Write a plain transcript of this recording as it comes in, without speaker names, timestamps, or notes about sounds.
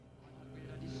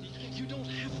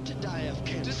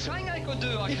trenger ikke å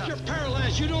dø av If kreft. you're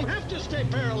paralyzed, you don't have to stay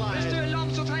Hvis du paralyzed. er lam,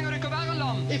 så trenger du ikke å være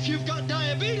lam. If you've got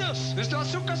diabetes, Hvis du har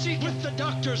sukkersyke, with the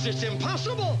doctors it's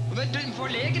impossible. for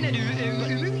legen er det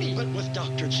umulig. But with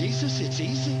Dr. Jesus, it's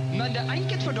easy. Men det er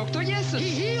enkelt for doktor Jesus. He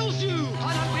heals you.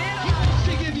 Han har He bedre. wants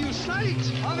to give you sight.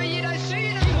 Han vil gi deg He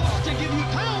synet. wants to give you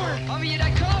power. Han vil gi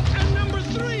deg kraft. And number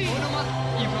 3, Og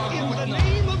nummer in the i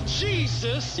name of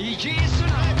Jesus, Jesu I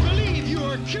navn. believe you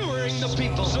are curing the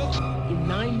people. In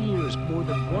 9 years, more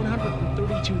than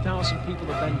 132,000 people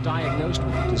have been diagnosed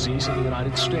with the disease in the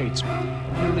United States.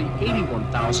 Nearly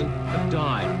 81,000 have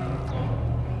died.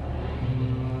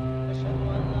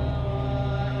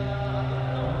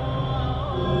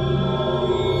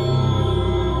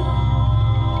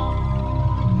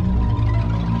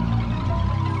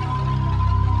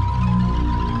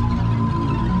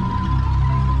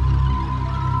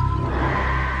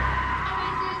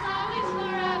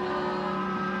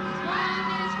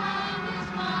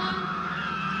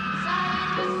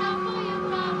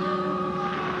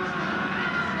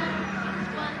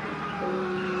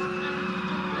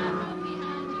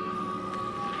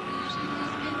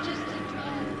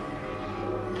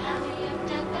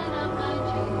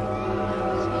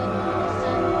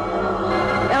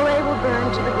 LA will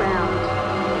burn to the ground.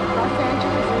 Los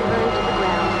Angeles will burn to the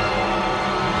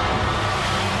ground.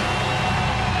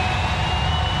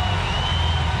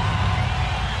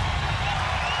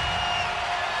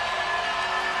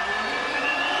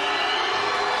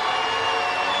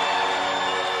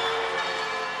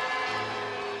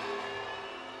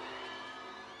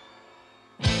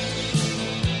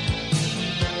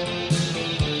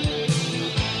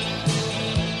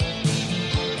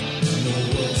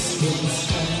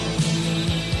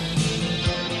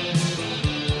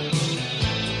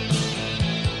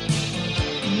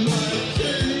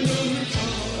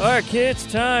 All right, kids,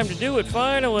 time to do it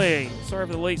finally. Sorry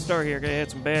for the late start here. I had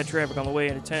some bad traffic on the way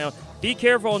into town. Be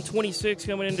careful on 26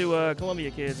 coming into Columbia,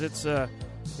 kids. It's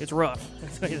rough. I'll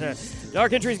tell you that.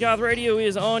 Dark Entries Goth Radio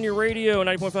is on your radio.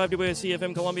 90.5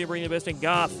 WSC-FM Columbia, bringing the best in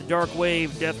goth, dark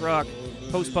wave, death rock,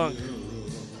 post-punk,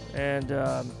 and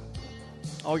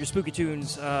all your spooky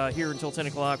tunes here until 10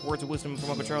 o'clock. Words of Wisdom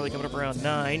from Uncle Charlie coming up around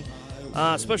 9.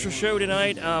 Special show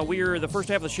tonight. The first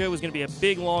half of the show is going to be a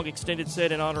big, long, extended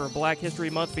set in honor of Black History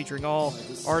Month, featuring all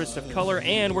artists of color,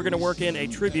 and we're going to work in a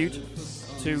tribute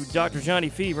to Dr. Johnny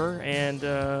Fever, and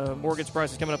Morgan's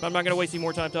Price is coming up. I'm not going to waste any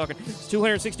more time talking. It's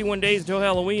 261 days until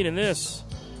Halloween, and this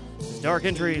is Dark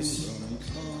Entries.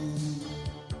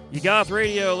 You Goth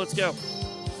Radio, let's go.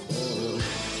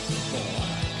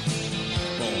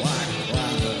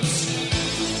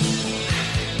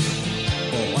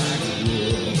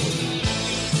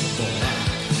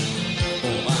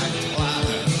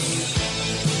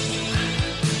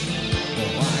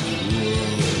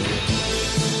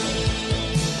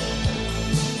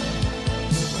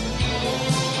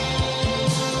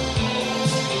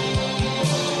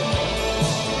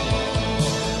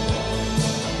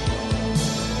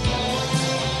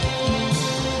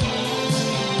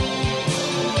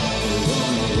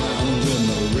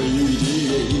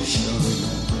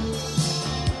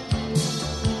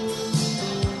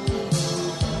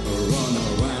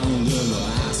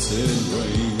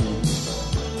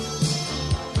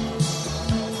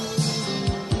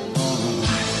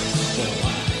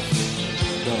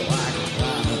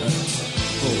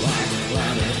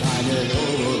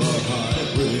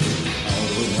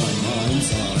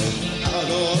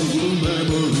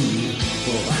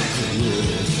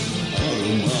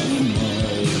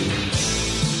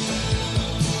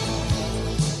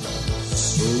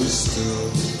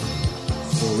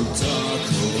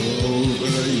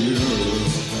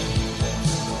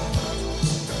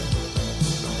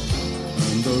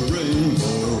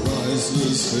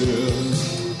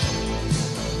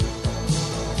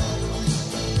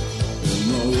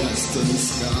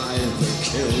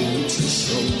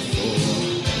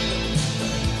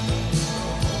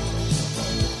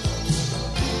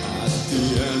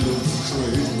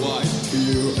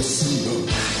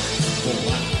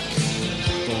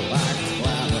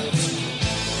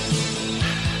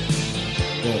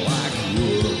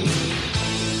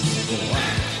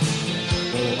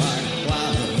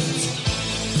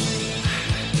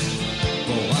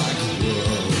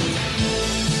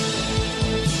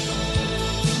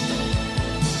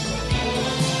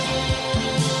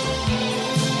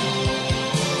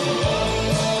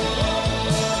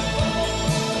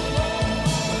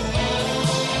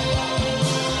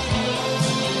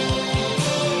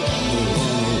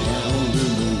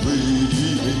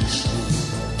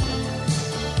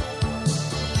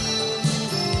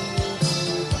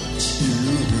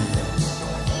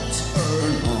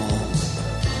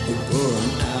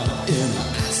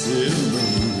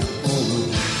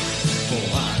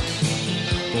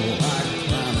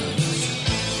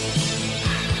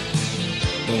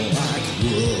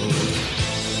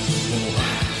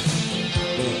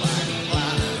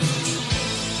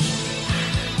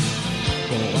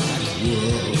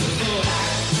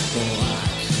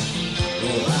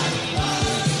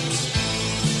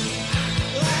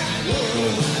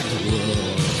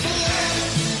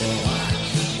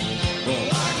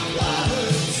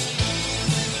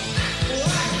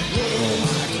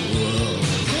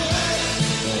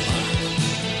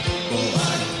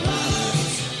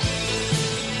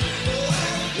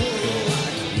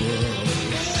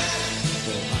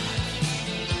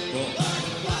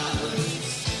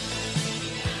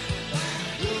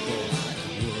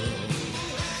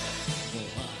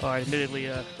 right, admittedly,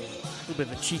 a little bit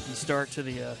of a cheeky start to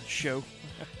the show,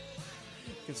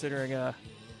 considering the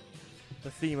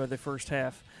theme of the first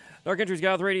half. Dark Entries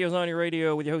Goth Radio is on your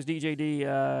radio with your host DJ D,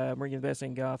 bringing you the best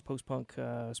in goth, post-punk,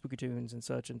 spooky tunes and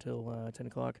such until 10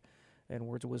 o'clock. And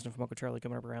Words of Wisdom from Uncle Charlie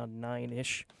coming up around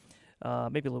 9-ish.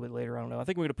 Maybe a little bit later, I don't know. I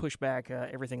think we're going to push back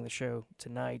everything in the show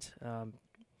tonight. Kind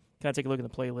of take a look at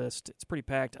the playlist. It's pretty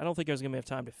packed. I don't think there's going to have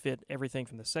time to fit everything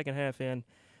from the second half in,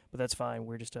 but that's fine.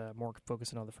 We're just more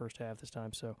focusing on the first half this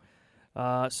time. So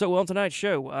on tonight's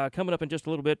show, coming up in just a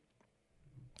little bit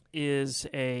is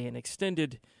an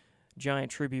extended giant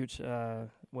tribute, theme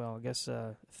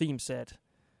set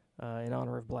in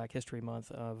honor of Black History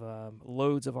Month of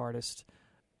loads of artists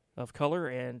of color.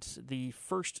 And the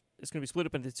first is going to be split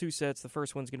up into two sets. The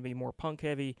first one's going to be more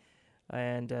punk-heavy,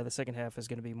 and the second half is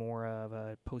going to be more of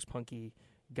a post-punky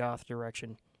goth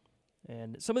direction.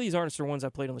 And some of these artists are ones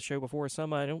I've played on the show before.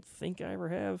 Some I don't think I ever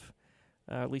have.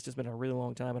 At least it's been a really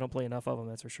long time. I don't play enough of them,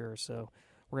 that's for sure. So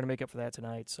we're going to make up for that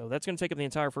tonight. So that's going to take up the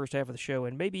entire first half of the show,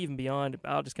 and maybe even beyond.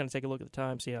 I'll just kind of take a look at the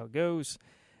time, see how it goes.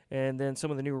 And then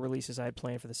some of the newer releases I had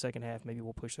planned for the second half, maybe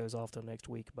we'll push those off till next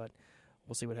week, but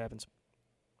we'll see what happens.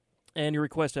 And your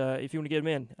request, if you want to get them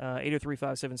in,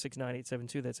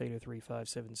 803-576-9872. That's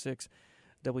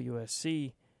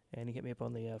 803-576-WSC. And you hit me up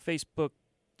on the Facebook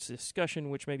discussion,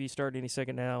 which may be starting any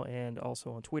second now, and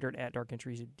also on Twitter at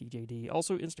DarkEntriesDJD.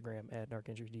 Also Instagram at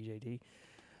DarkEntriesDJD.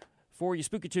 For your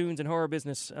spooky tunes and horror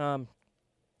business.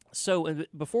 So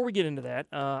before we get into that,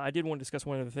 I did want to discuss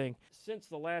one other thing. Since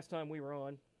the last time we were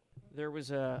on, there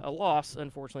was a loss,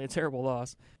 unfortunately, a terrible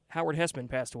loss. Howard Hessman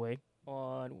passed away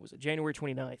on, January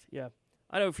 29th? Yeah.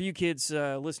 I know for you kids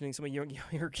listening, some of you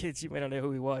younger kids, you may not know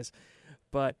who he was.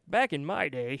 But back in my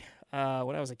day,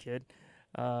 when I was a kid,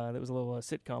 there was a little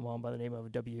sitcom on by the name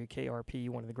of WKRP,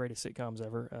 one of the greatest sitcoms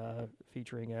ever,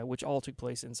 featuring which all took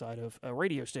place inside of a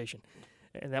radio station.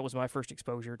 And that was my first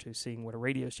exposure to seeing what a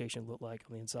radio station looked like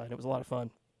on the inside. It was a lot of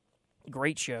fun.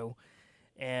 Great show.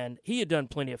 And he had done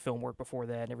plenty of film work before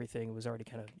that and everything. It was already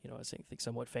kind of, I think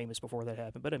somewhat famous before that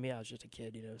happened. But I mean, I was just a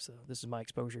kid, so this is my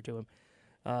exposure to him.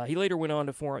 He later went on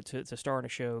to star in a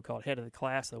show called Head of the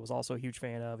Class that I was also a huge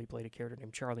fan of. He played a character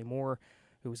named Charlie Moore,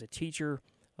 who was a teacher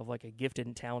of like a gifted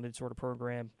and talented sort of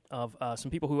program of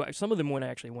some people who, some of them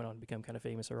actually went on to become kind of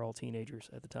famous. They were all teenagers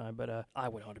at the time, but I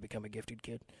went on to become a gifted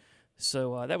kid.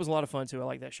 So that was a lot of fun, too. I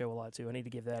like that show a lot, too. I need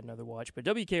to give that another watch. But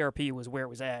WKRP was where it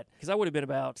was at, because I would have been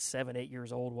about 7, 8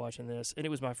 years old watching this, and it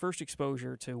was my first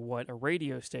exposure to what a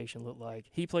radio station looked like.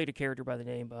 He played a character by the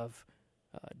name of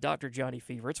Dr. Johnny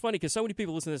Fever. It's funny, because so many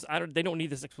people listen to this, they don't need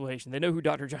this explanation. They know who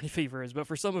Dr. Johnny Fever is, but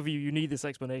for some of you, you need this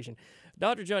explanation.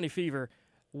 Dr. Johnny Fever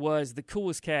was the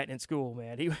coolest cat in school,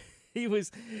 man. He was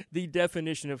the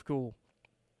definition of cool,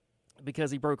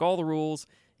 because he broke all the rules.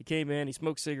 He came in, he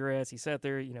smoked cigarettes, he sat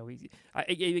there,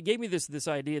 it gave me this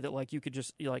idea that, like, you could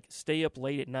just, stay up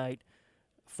late at night,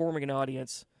 forming an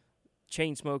audience,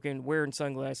 chain smoking, wearing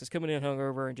sunglasses, coming in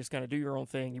hungover, and just kind of do your own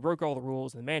thing. You broke all the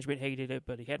rules, and the management hated it,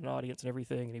 but he had an audience and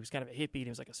everything, and he was kind of a hippie, and he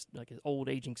was like an old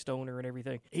aging stoner and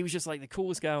everything. He was just like the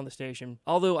coolest guy on the station.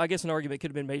 Although I guess an argument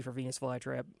could have been made for Venus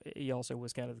Flytrap. He also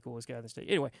was kind of the coolest guy on the station.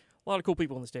 Anyway, a lot of cool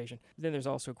people on the station. Then there's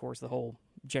also, of course, the whole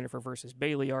Jennifer versus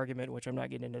Bailey argument, which I'm not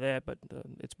getting into that, but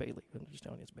it's Bailey. I'm just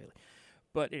telling you it's Bailey.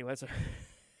 But anyway,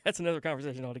 that's another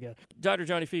conversation altogether. Dr.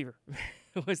 Johnny Fever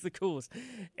was the coolest.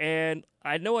 And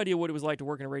I had no idea what it was like to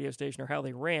work in a radio station or how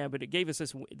they ran, but it gave us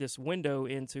this window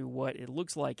into what it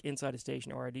looks like inside a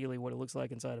station, or ideally what it looks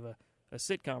like inside of a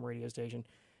sitcom radio station,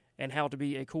 and how to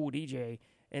be a cool DJ.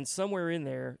 And somewhere in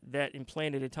there, that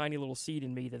implanted a tiny little seed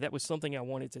in me that was something I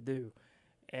wanted to do.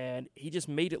 And he just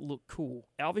made it look cool.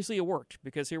 Obviously, it worked,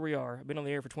 because here we are. I've been on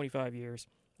the air for 25 years.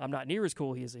 I'm not near as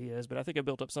cool as he is, but I think I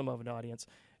built up some of an audience.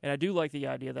 And I do like the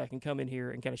idea that I can come in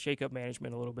here and kind of shake up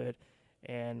management a little bit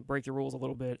and break the rules a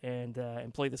little bit and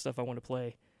play the stuff I want to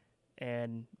play,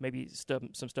 and maybe some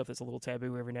stuff that's a little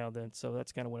taboo every now and then. So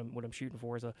that's kind of what I'm shooting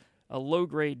for, is a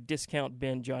low-grade discount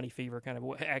bin Johnny Fever kind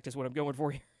of act is what I'm going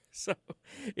for here. So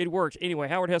it worked. Anyway,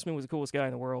 Howard Hessman was the coolest guy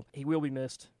in the world. He will be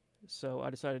missed. So I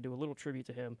decided to do a little tribute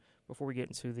to him before we get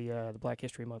into the Black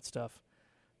History Month stuff.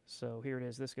 So here it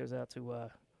is. This goes out to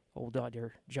old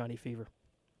Dr. Johnny Fever.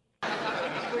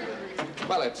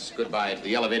 Well, it's goodbye to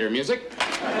the elevator music.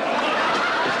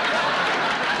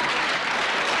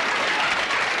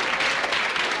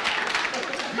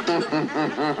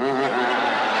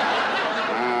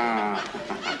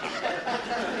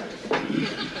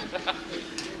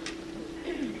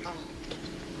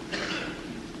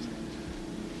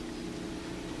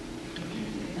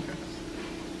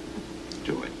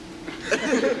 Do it.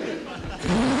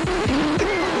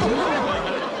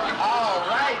 All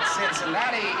right,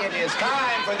 Cincinnati, It's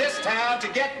time for this town to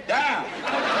get down.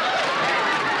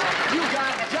 You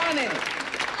got Johnny.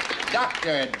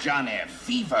 Dr. Johnny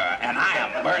Fever, and I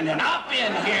am burning up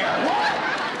in here. What?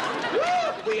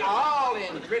 Woo! We are all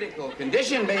in critical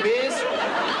condition, babies.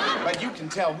 But you can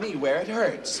tell me where it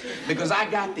hurts, because I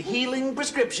got the healing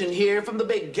prescription here from the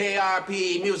big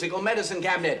KRP musical medicine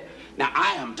cabinet. Now,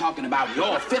 I am talking about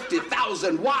your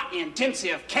 50,000-watt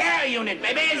intensive care unit,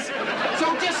 babies.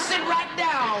 So just sit right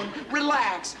down,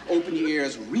 relax, open your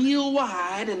ears real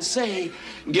wide, and say,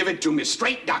 give it to me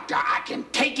straight, doctor. I can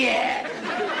take it.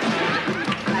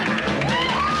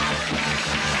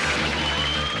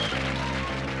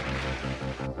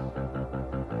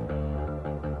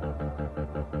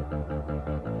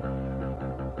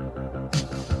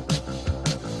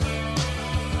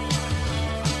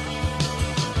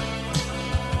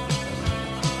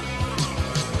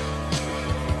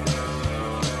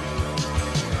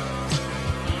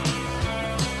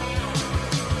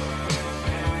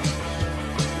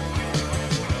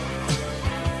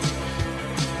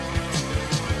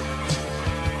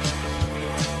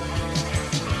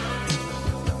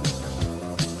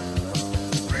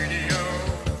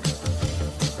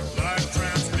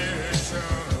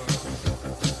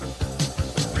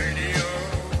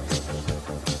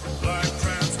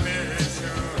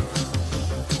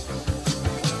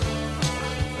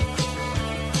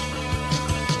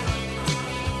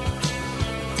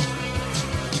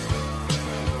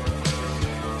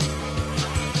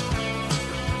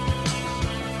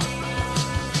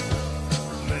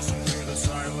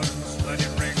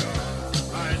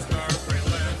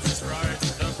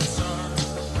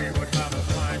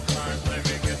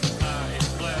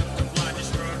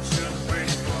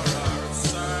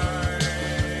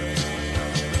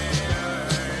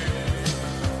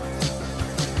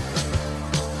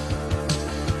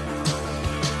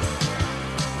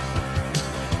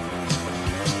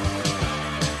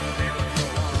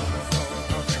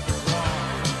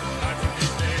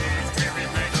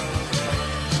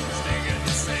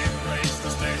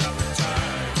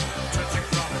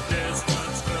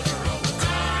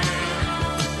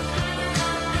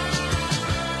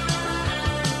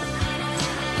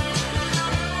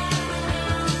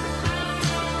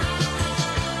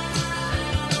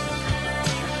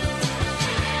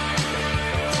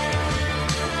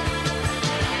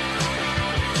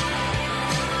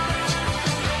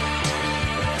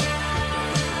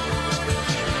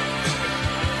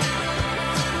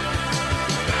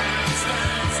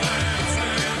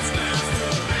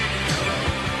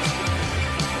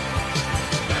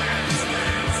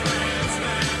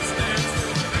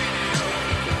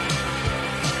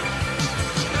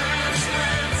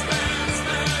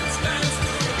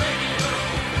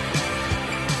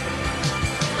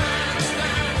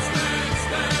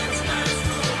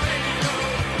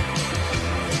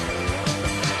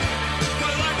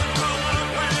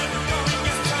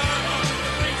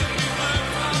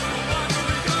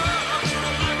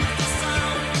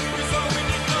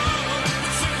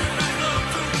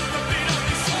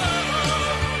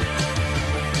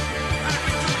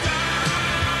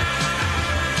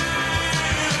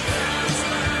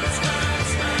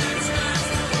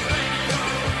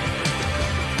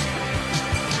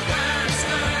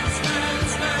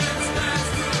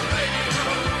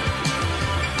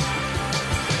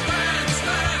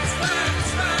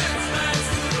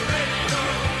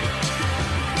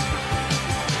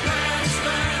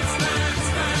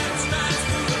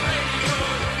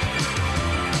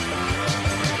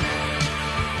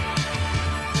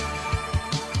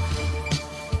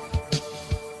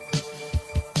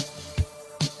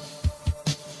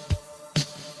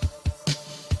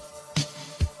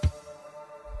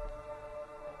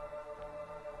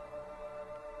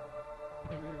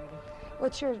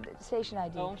 What's your station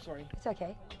ID? Oh, I'm sorry. It's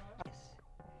okay. Yes.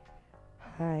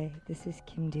 Hi, this is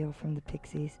Kim Deal from the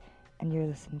Pixies, and you're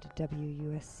listening to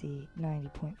WUSC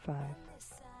 90.5.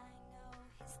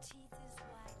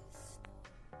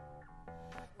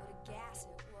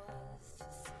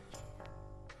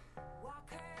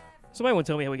 Somebody want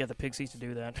to tell me how we got the Pixies to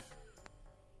do that.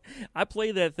 I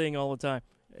play that thing all the time,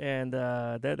 and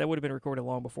that would have been recorded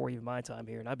long before even my time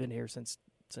here, and I've been here since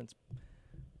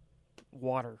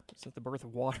the birth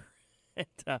of water.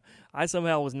 And I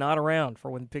somehow was not around for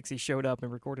when the Pixies showed up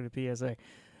and recorded a PSA.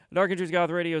 Dark Entries Goth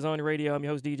Radio is on the radio. I'm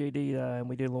your host, DJ D, and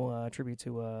we did a little tribute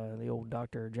to the old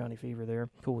Dr. Johnny Fever there.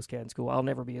 Coolest cat in school. I'll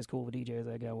never be as cool of a DJ as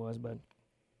that guy was, but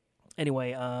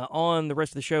anyway, on the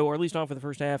rest of the show, or at least on for the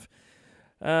first half,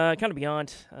 kind of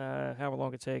beyond however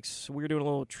long it takes, we're doing a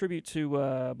little tribute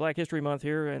to Black History Month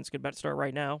here, and it's about to start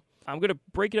right now. I'm going to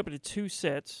break it up into two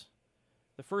sets.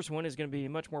 The first one is going to be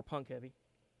much more punk heavy,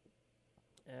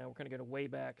 And we're going to go way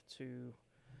back to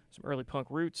some early punk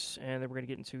roots, and then we're going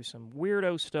to get into some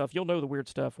weirdo stuff. You'll know the weird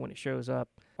stuff when it shows up,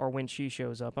 or when she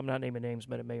shows up. I'm not naming names,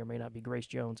 but it may or may not be Grace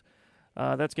Jones.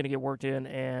 That's going to get worked in,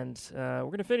 and we're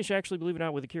going to finish, actually, believe it or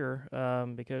not, with The Cure,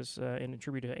 because in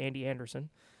tribute to Andy Anderson.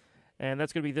 And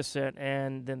that's going to be this set.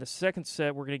 And then the second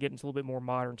set, we're going to get into a little bit more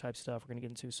modern type stuff. We're going to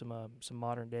get into some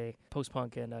modern-day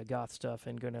post-punk and goth stuff,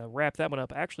 and going to wrap that one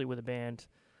up, actually, with a band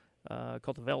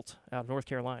called The Velt out of North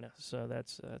Carolina. So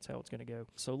that's how it's going to go.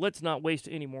 So let's not waste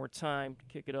any more time to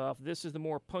kick it off. This is the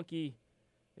more punky,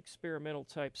 experimental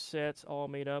type sets, all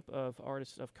made up of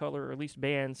artists of color, or at least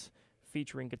bands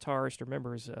featuring guitarists or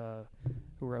members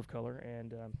who are of color,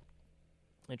 and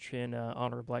it's in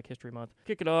honor of Black History Month.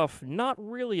 Kick it off, not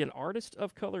really an artist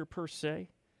of color per se.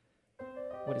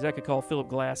 What Zach could call Philip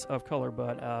Glass of color,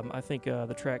 but I think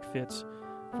the track fits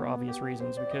for obvious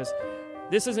reasons, because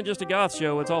this isn't just a goth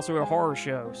show, it's also a horror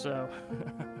show, so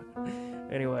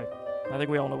anyway, I think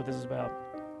we all know what this is about.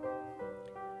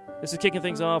 This is kicking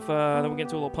things off, then we'll get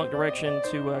into a little punk direction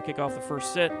to kick off the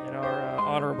first set in our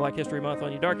honor of Black History Month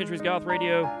on your Dark Entries Goth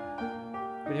Radio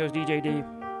with your host DJ D,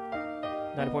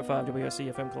 90.5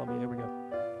 WSC FM Columbia. Here we go.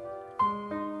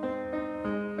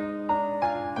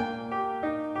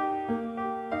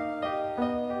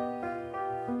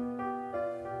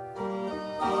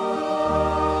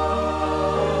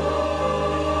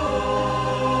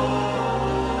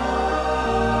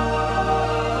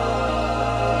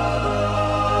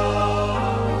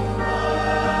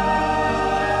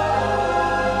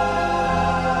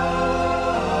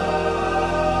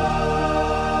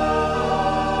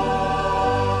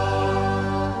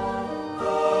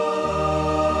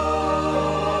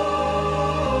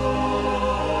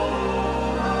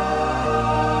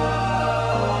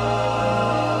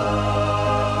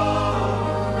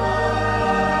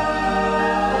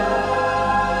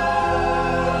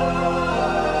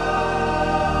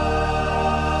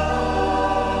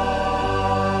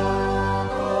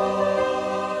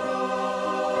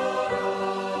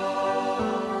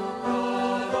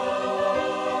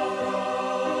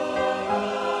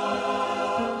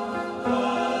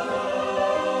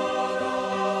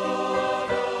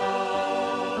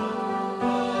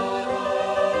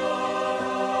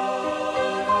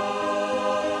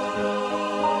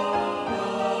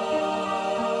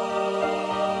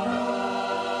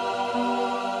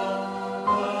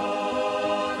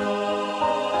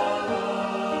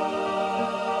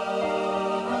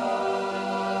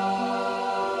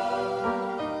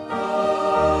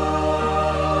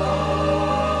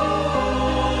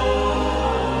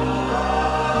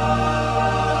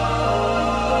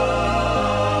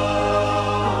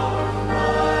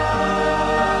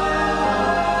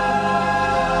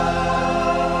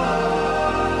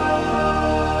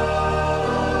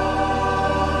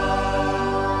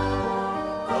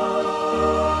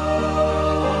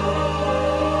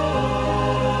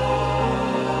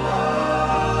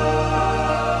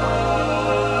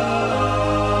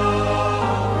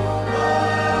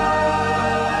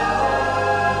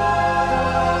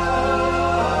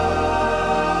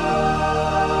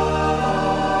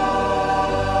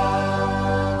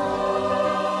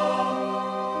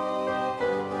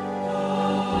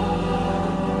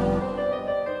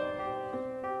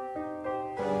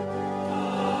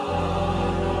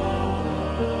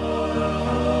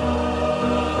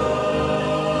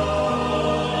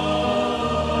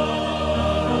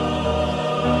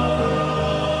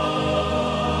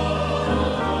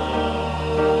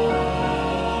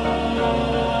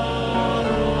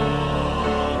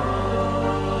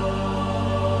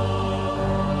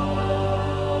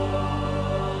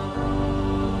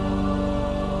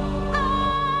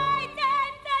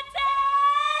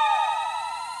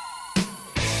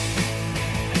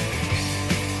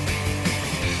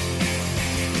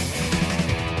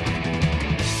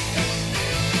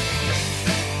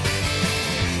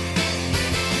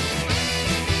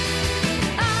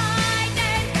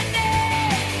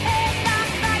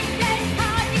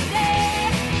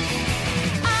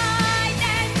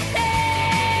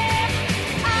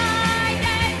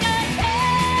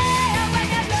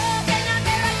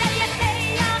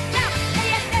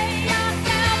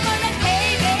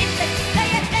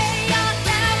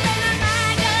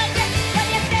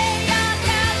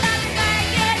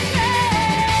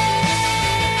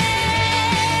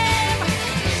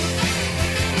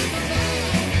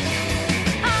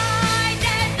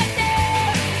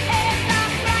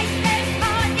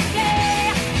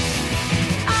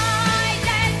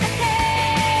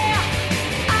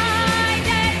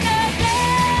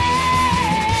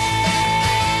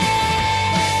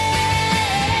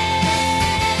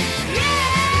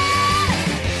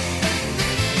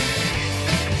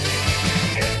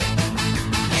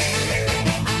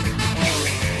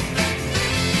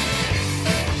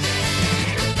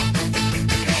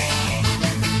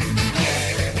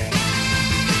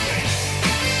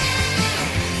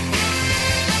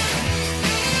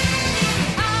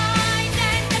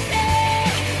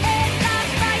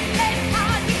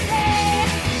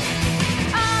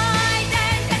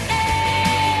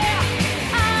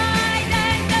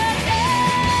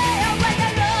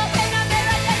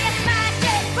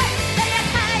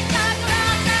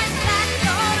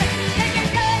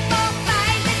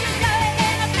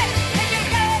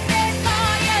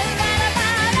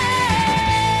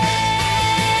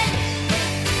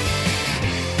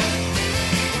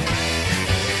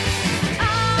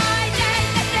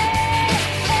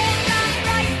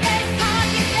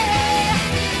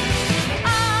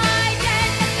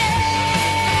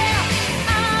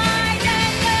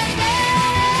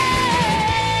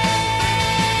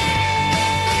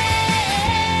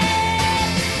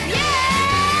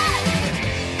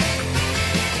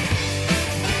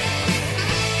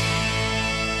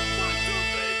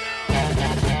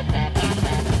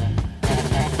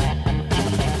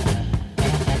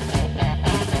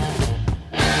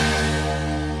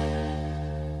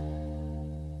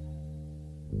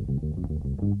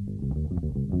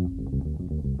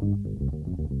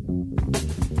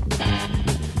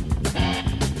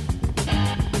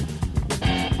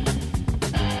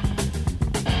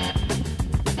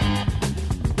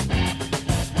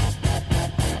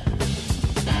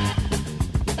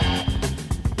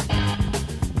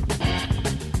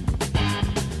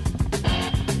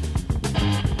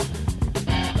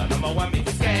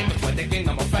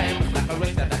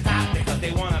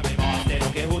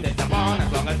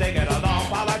 they get along,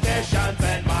 politicians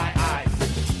in my eyes.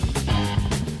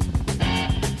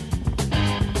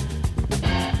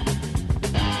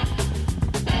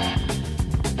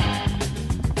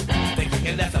 They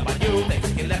thinking less about you, they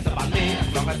thinking less about me.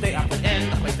 As long as they are put in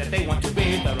the place that they want to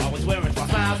be, they're always wearing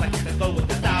false smiles like they go with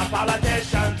the style.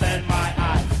 Politicians in my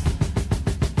eyes.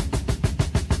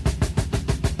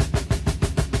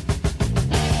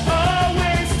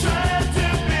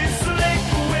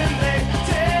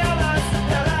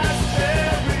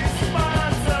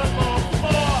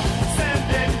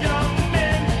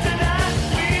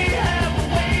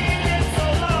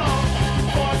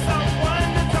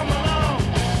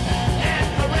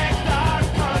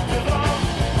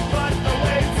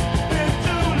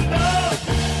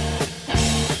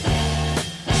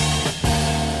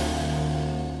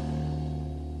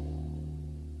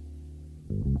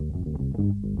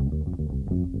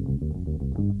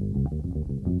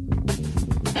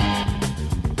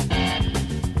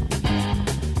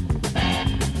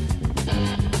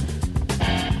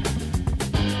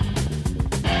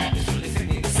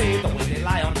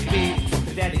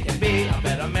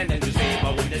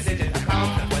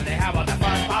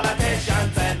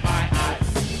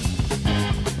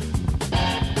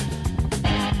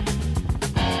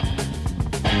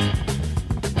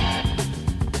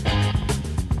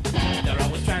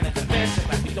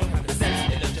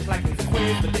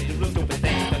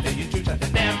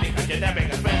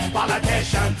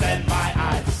 Politicians in my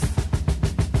eyes.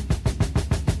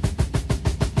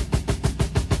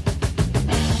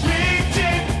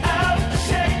 Reaching out,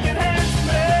 shaking hands,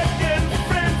 making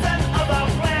friends and other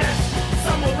plans.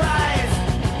 Some will rise,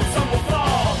 some will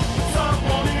fall, some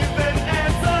won't even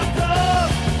answer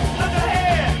calls. Look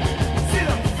ahead, see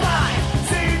them fly,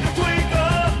 see the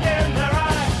twinkle in their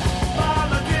eyes.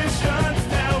 Politicians,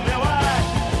 tell me why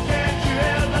can't you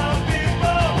hear the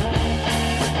people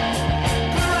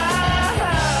cry?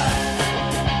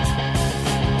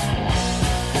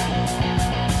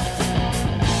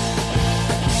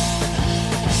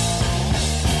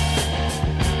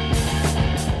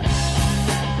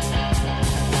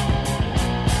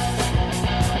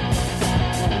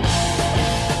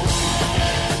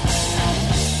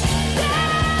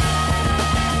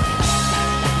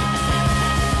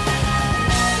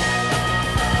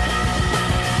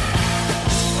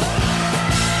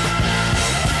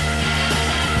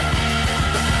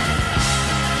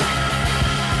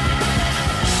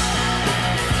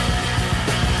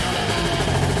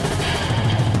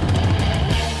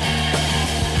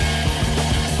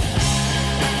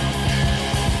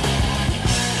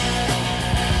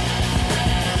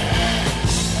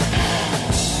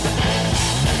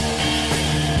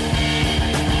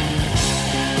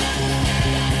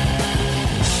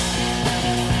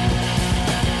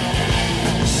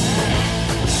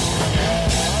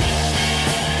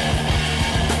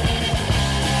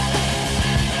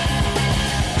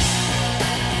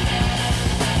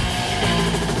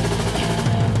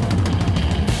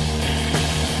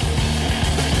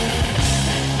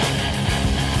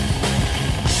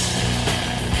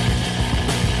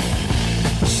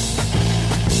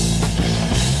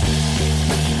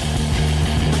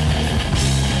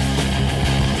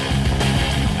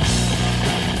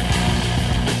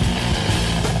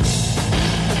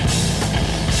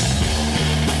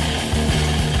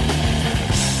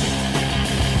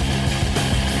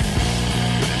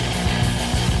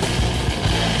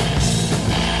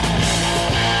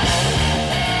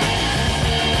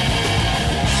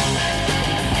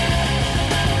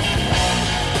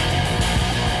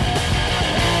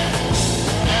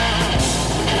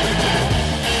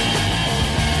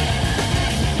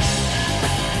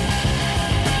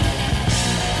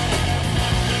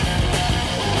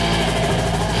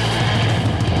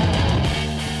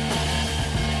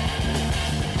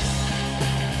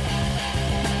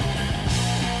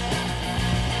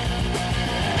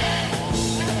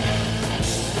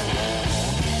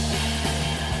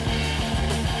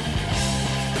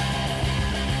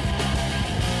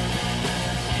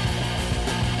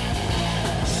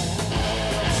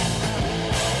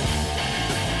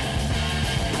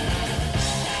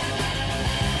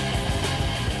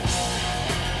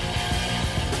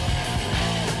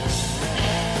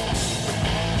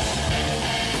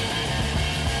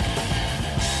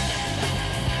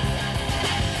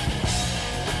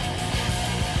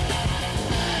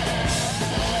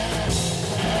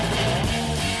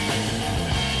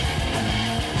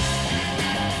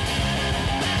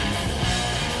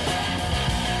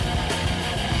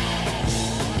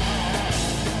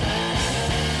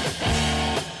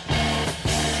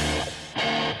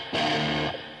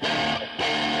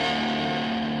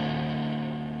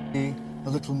 a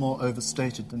little more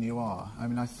overstated than you are. I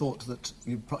mean, I thought that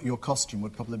your costume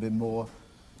would probably be more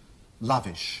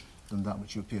lavish than that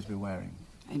which you appear to be wearing.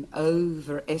 I'm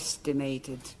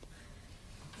overestimated.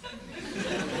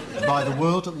 By the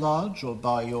world at large or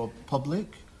by your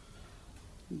public?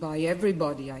 By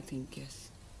everybody, I think, yes.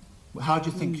 How do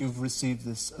you think you've received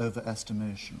this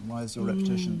overestimation? Why is your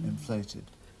reputation inflated?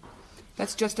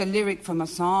 That's just a lyric from a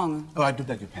song. Oh, I do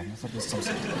beg your pardon. I thought there was some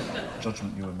sort of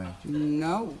judgment you were making.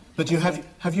 No. But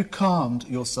have you calmed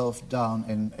yourself down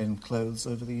in clothes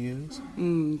over the years?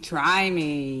 Try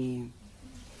me.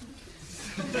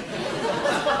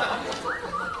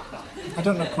 I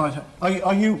don't know quite how...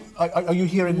 Are you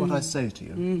hearing what I say to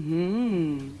you?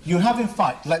 Mm-hmm. You have, in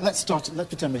fact... Let's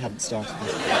pretend we haven't started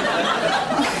this.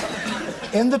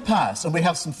 In the past, and we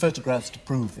have some photographs to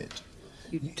prove it.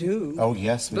 You do? Oh,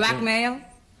 yes, we Blackmail? do.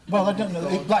 Well, I don't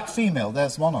know. Black female,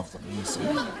 there's one of them, you see.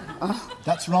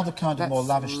 That's rather kind of more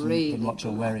lavish than what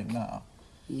you're wearing now.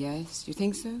 Yes, you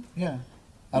think so? Yeah.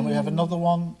 And we have another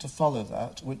one to follow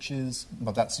that, which is...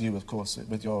 Well, that's you, of course,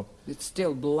 with your... It's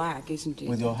still black, isn't it?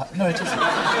 With your... No, it isn't.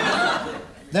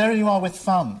 There you are with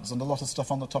fans and a lot of stuff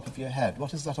on the top of your head.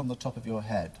 What is that on the top of your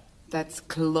head? That's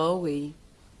Chloe.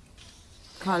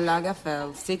 Karl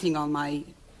Lagerfeld sitting on my...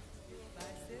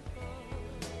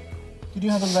 Did you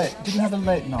have a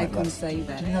late night? I couldn't say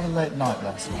that. Did you have a late night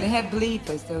last night? They have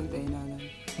bleepers, don't they? No.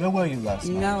 Where were you last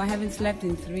night? No, I haven't slept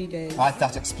in 3 days.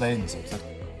 That explains it.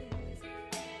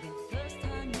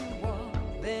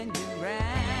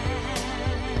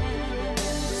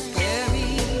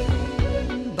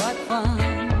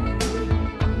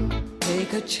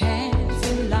 Take a chance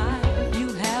in life, you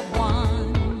have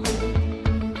one.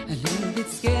 A little bit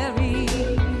scary,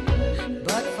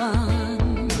 but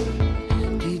fun.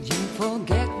 Did you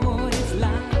forget what it's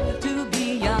like to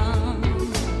be young?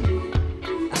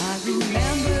 I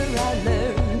remember I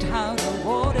learned how to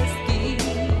water ski,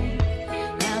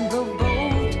 and the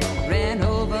boat ran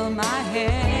over my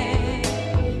head.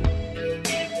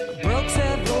 Broke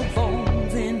several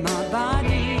bones in my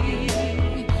body.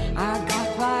 I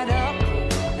got right up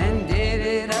and did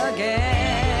it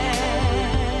again.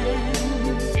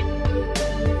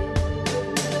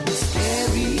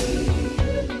 Scary,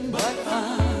 but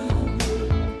fun.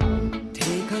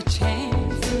 Take a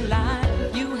chance in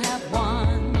life, you have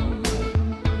one.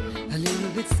 A little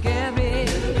bit scary,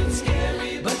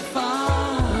 but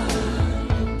fun.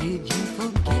 Did you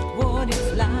forget what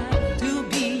it's like to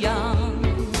be young?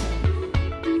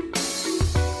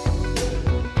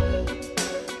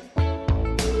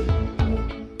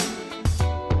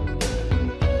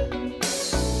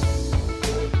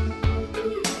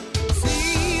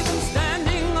 See them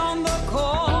standing on the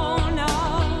corner,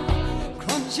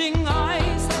 crunching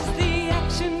ice as the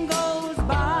action goes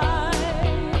by,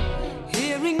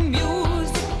 hearing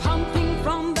music pumping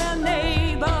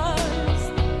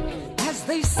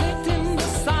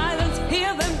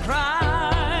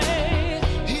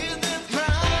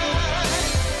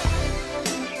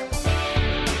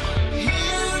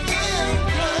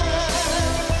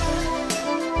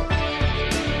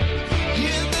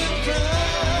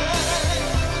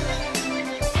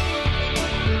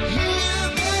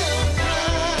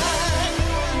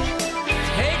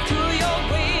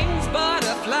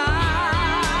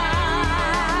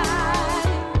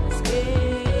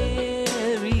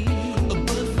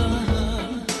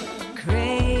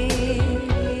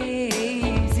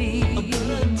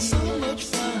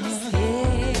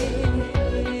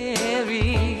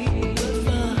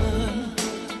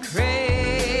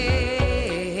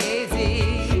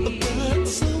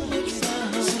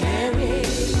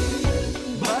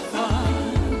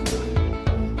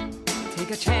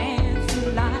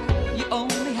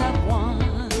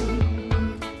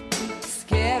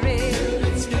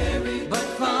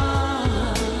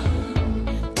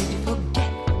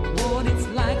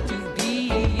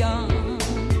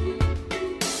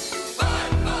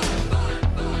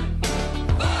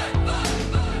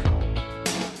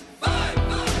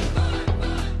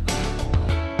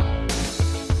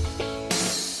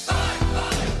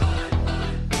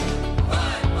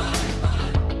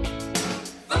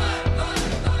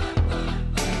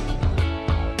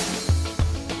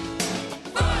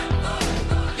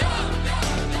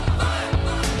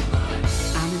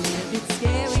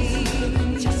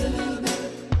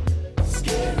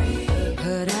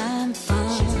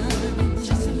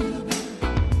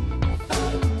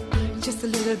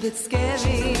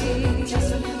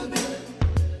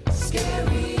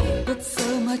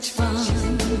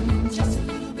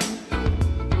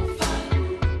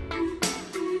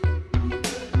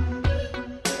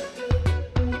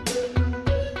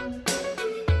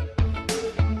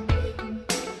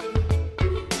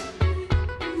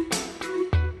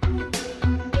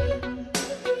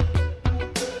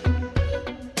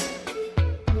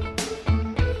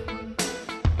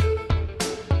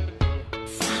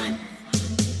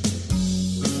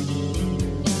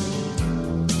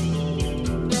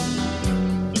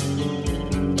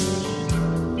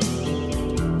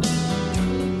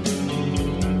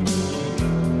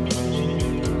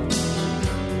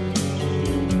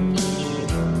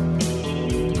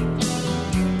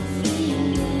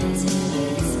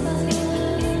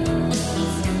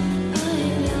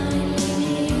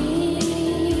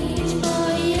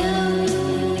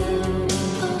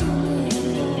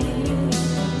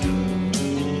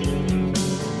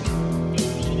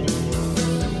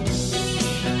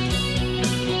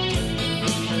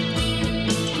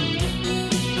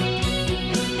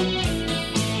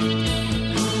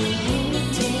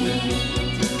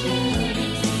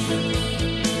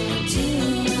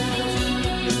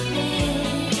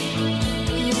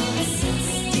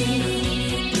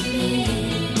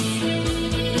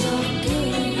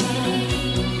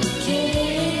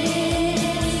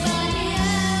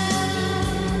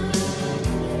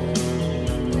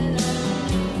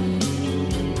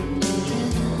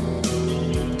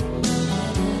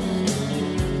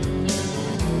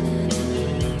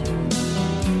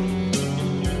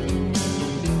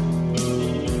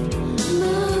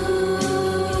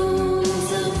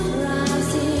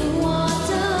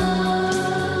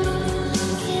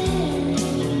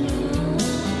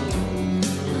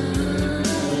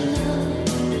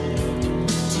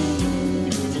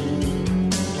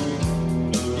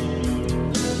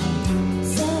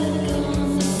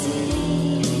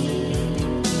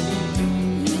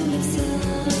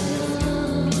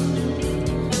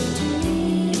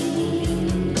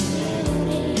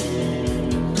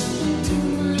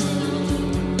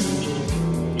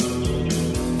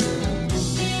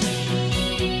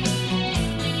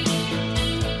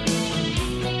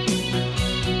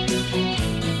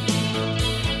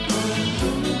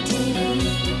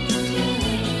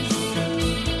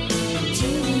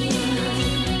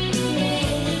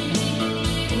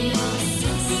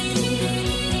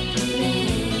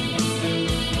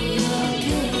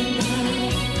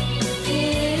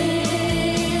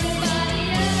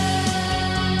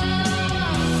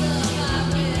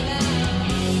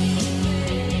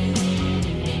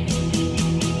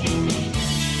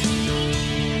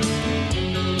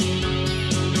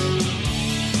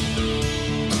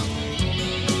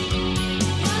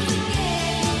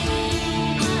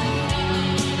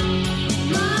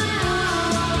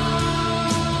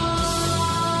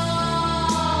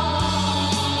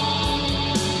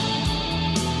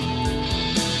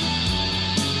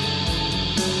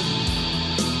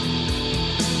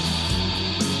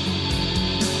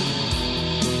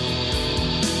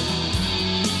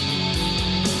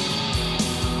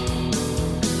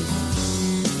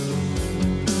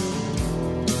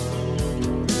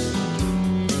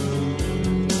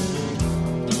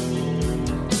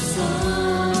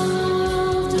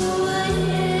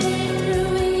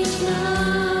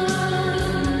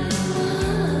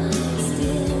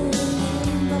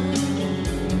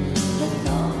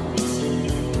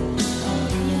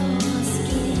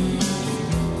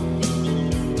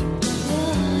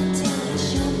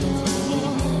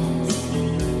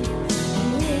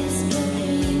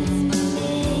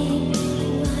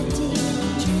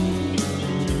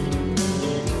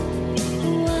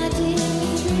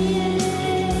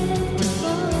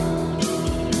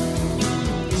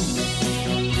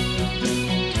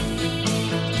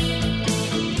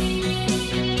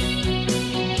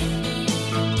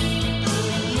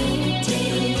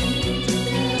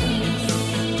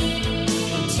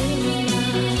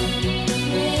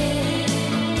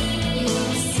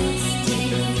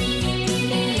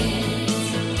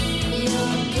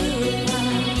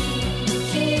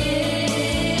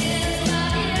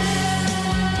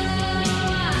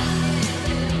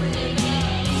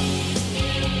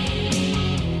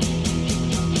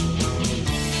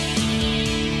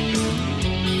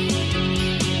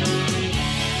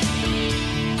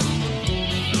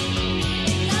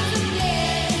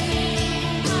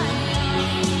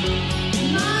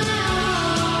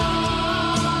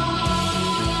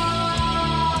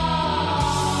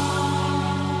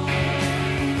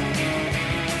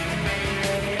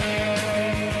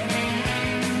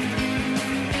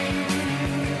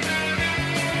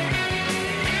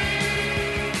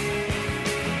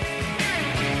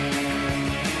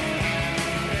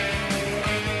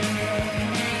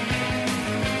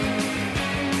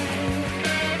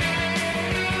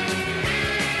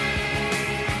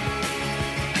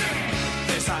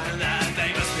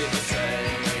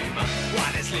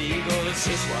what's legal, it's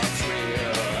just what's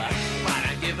real. What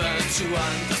I'm given to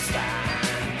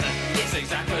understand is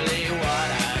exactly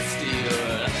what I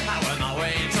steal. I went my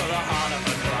way to the heart of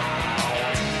the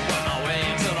crowd. Went my way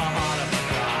to the heart of the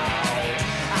crowd.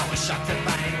 I was shocked to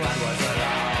find what was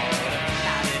allowed.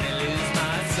 I didn't lose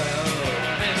myself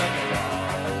in the crowd.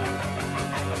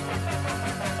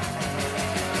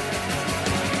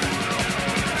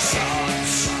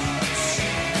 Shots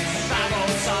by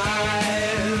both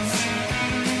sides.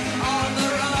 On the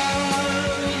run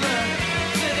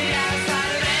to the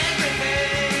outside of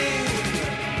everything.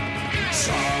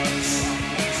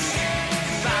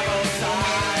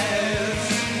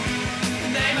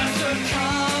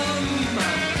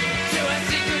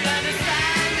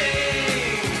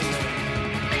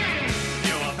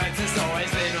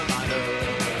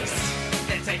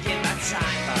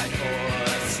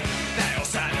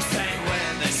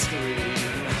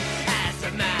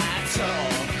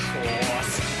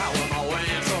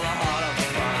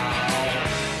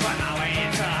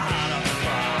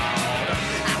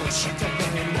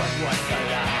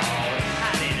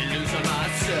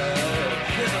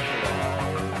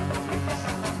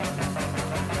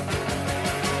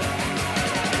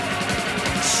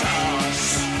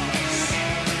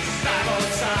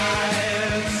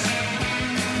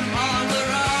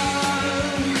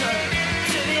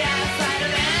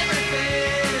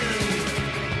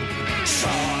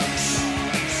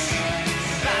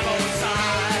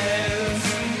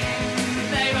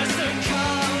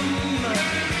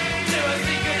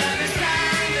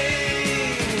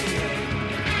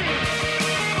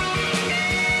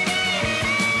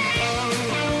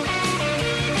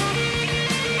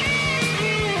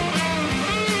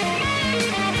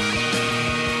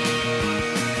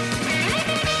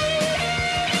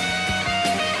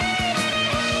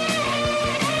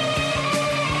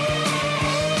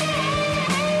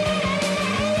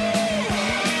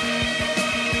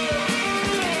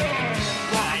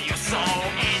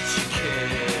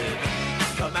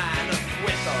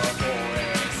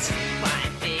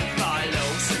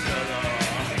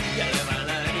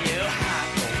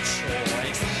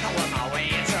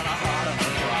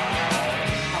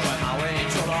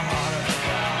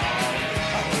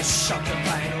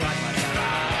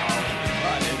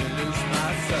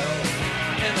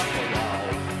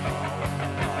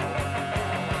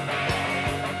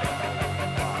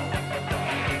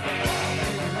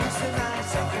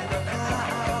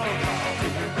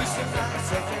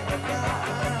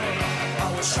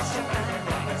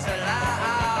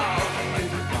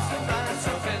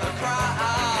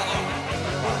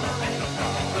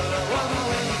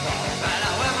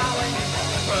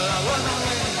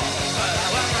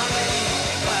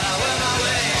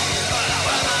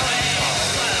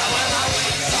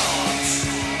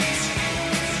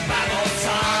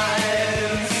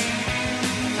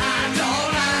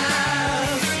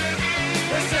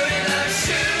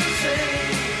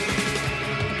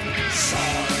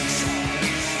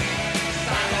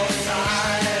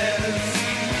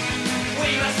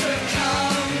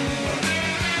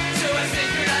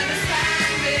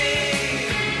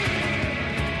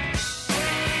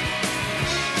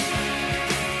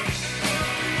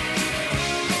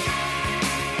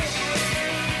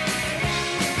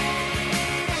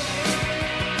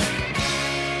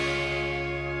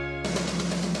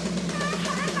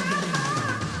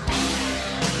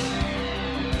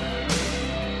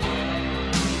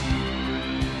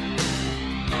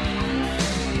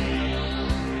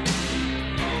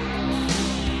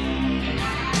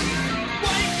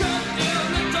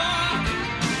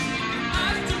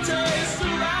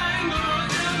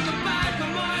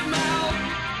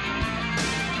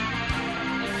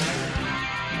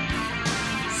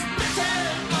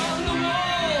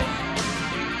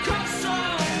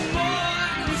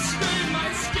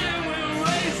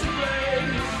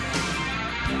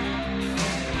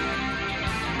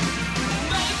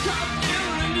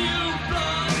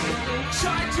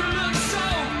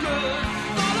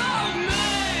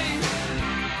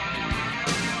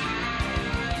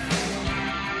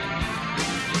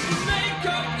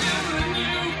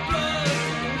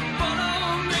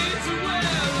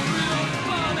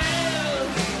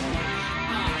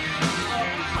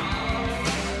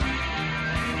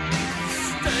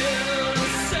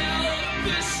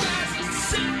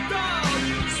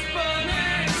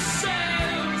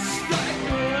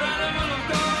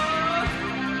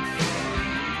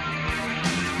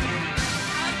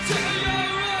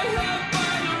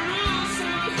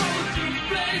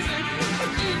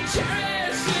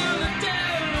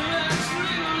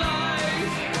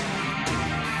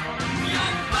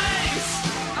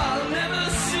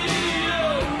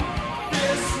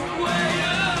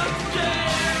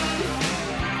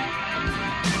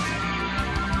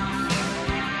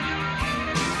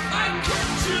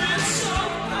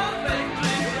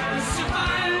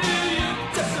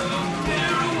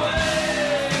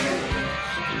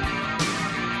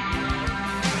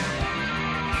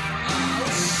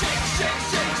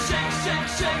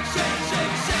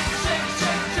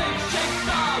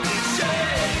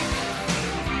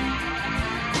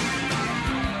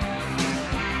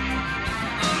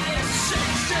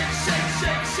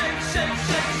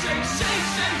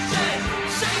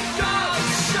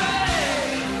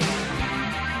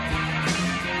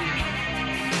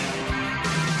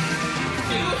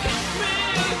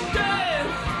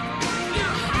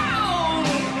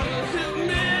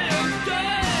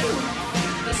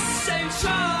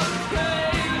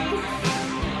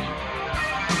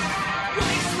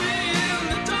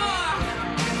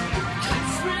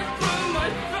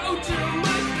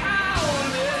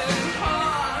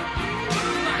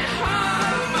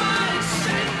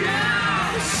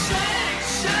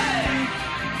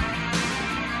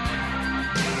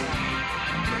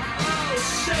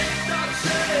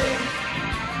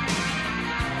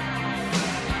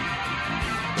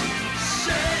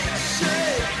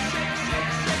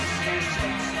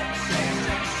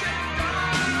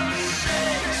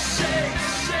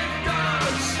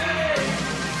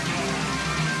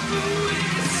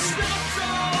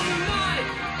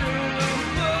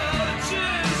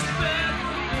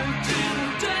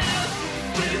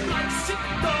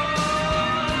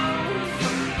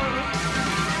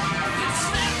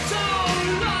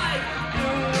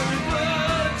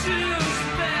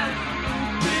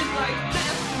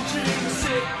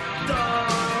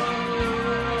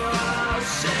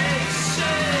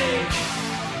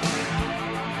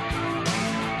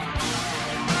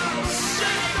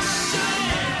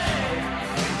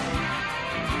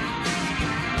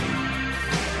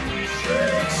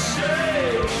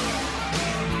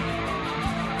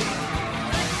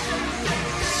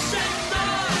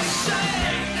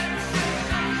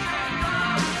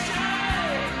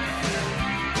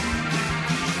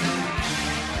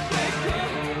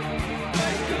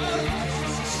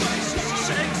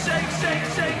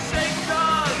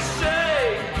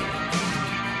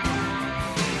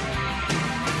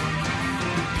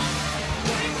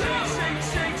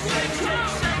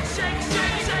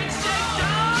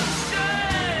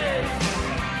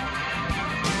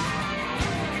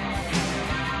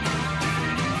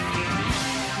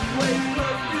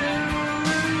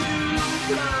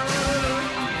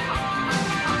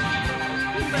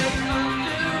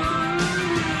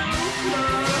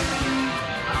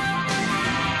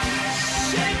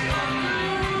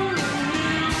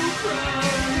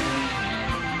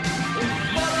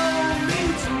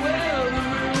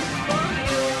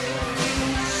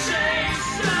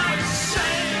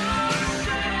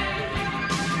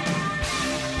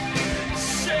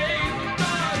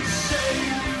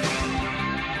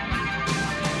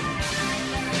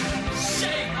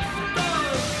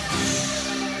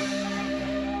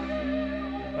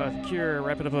 here,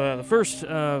 wrapping up the first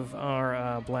of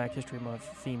our Black History Month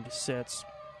themed sets.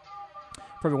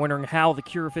 Probably wondering how The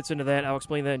Cure fits into that. I'll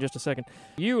explain that in just a second.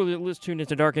 You are tuned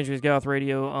into Dark Entries Goth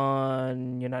Radio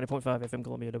on 90.5 FM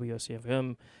Columbia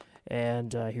WSCFM.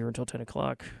 And here until 10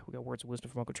 o'clock, we got Words of Wisdom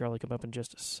from Uncle Charlie coming up in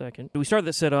just a second. We started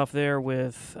the set off there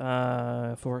with,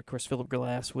 of course, Philip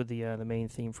Glass with the main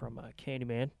theme from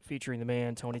Candyman, featuring the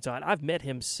man Tony Todd. I've met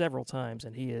him several times,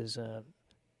 and he is,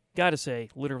 got to say,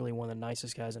 literally one of the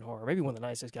nicest guys in horror. Maybe one of the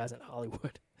nicest guys in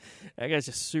Hollywood. That guy's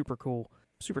just super cool.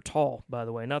 Super tall, by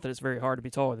the way. Not that it's very hard to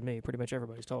be taller than me. Pretty much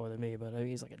everybody's taller than me, but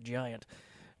he's like a giant.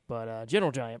 But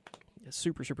General Giant, a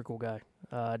super, super cool guy.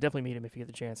 Definitely meet him if you get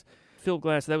the chance. Phil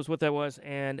Glass, that was what that was.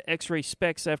 And X-Ray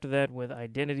Specs after that with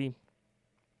Identity.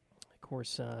 Of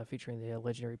course, featuring the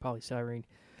legendary Polystyrene.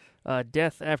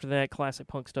 Death after that, classic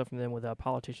punk stuff from them with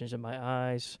Politicians in My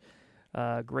Eyes.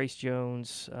 Grace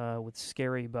Jones with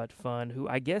Scary But Fun, who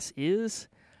I guess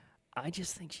I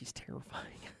just think she's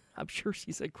terrifying. I'm sure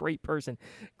she's a great person.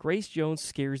 Grace Jones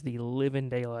scares the living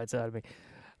daylights out of me.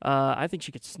 I think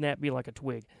she could snap me like a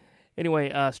twig.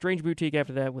 Anyway, Strange Boutique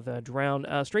after that with Drowned.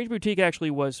 Strange Boutique actually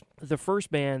was the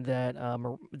first band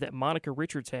that Monica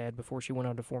Richards had before she went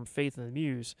on to form Faith in the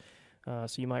Muse.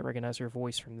 So you might recognize her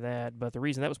voice from that. But the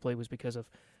reason that was played was because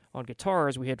on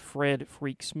guitars, we had Fred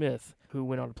Freak Smith, who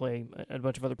went on to play a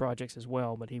bunch of other projects as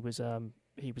well. But he was the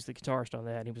guitarist on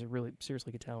that. And he was a really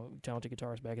seriously talented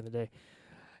guitarist back in the day.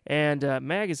 And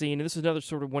Magazine, and this is another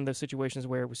sort of one of those situations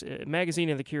where it was Magazine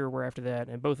and The Cure were after that,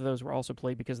 and both of those were also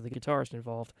played because of the guitarist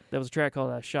involved. There was a track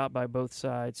called Shot by Both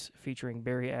Sides, featuring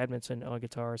Barry Admonson on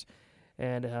guitars.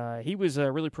 And he was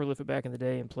really prolific back in the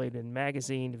day and played in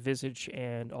Magazine, Visage,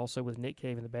 and also with Nick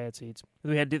Cave and the Bad Seeds.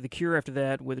 We had The Cure after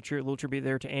that with a little tribute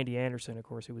there to Andy Anderson, of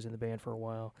course, who was in the band for a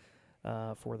while,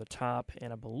 for The Top,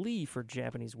 and I believe for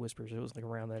Japanese Whispers. It was like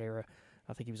around that era.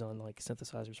 I think he was on like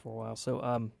synthesizers for a while.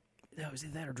 So, no, is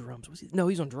it that or drums? No,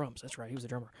 he's on drums. That's right. He was a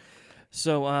drummer.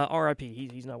 So, R.I.P.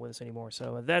 He's not with us anymore.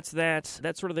 So that's that.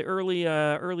 That's sort of the early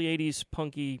 80s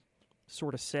punky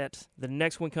sort of set. The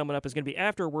next one coming up is going to be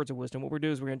after Words of Wisdom. What we're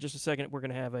doing is in just a second, we're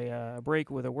going to have a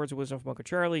break with a Words of Wisdom from Uncle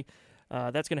Charlie.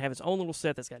 That's going to have its own little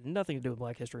set that's got nothing to do with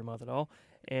Black History Month at all.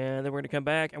 And then we're going to come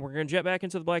back, and we're going to jet back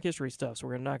into the Black History stuff. So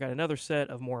we're going to knock out another set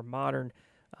of more modern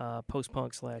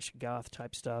post-punk / goth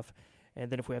type stuff. And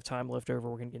then if we have time left over,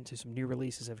 we're going to get into some new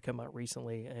releases that have come out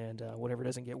recently, and whatever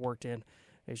doesn't get worked in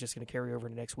is just going to carry over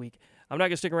to next week. I'm not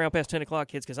going to stick around past 10 o'clock,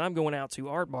 kids, because I'm going out to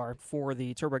Art Bar for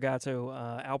the Turbo Gato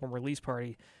album release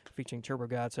party featuring Turbo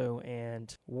Gato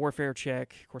and Warfare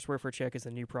Check. Of course, Warfare Check is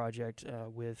the new project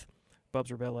with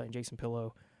Bubs Ribella and Jason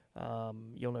Pillow.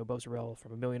 You'll know Bubs Ribella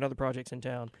from a million other projects in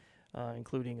town,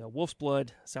 including Wolf's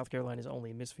Blood, South Carolina's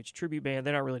only Misfits tribute band.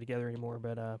 They're not really together anymore,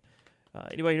 but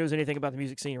anybody who knows anything about the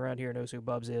music scene around here knows who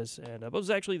Bubs is. And Bubs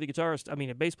is actually the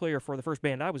a bass player for the first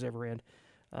band I was ever in,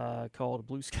 called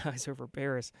Blue Skies Over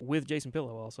Paris, with Jason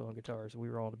Pillow also on guitars. We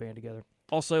were all in a band together.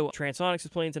 Also, Transonics is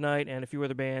playing tonight, and a few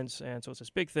other bands, and so it's this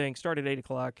big thing. Started at 8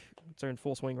 o'clock. It's in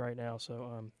full swing right now,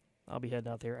 so I'll be heading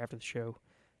out there after the show.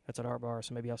 That's at Art Bar,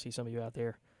 so maybe I'll see some of you out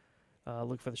there.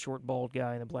 Look for the short, bald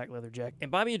guy in the black leather jacket. And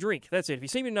buy me a drink. That's it. If you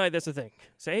see me tonight, that's the thing.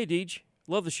 Say, hey, Deej,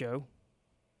 love the show.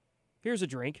 Here's a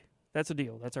drink. That's a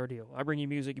deal. That's our deal. I bring you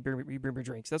music, you bring me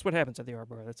drinks. That's what happens at the Art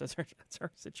Bar. That's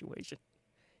our situation.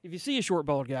 If you see a short,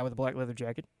 bald guy with a black leather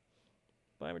jacket,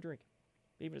 buy him a drink,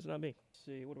 even if it's not me. Let's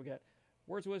see, what do we got?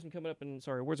 Words of Wisdom coming up in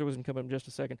just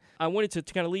a second. I wanted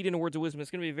to kind of lead into Words of Wisdom. It's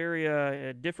going to be a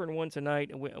very different one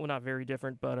tonight. Well, not very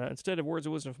different, but instead of Words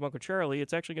of Wisdom from Uncle Charlie,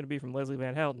 it's actually going to be from Leslie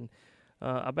Van Houten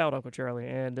about Uncle Charlie.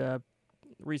 And the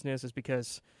reason is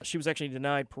because she was actually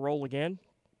denied parole again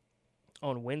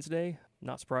on Wednesday.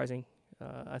 Not surprising.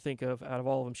 I think out of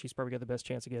all of them, she's probably got the best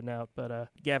chance of getting out. But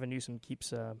Gavin Newsom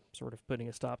keeps sort of putting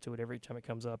a stop to it every time it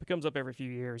comes up. It comes up every few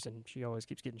years, and she always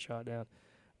keeps getting shot down.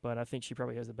 But I think she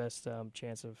probably has the best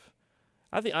chance of.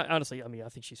 I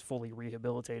think she's fully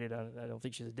rehabilitated. I don't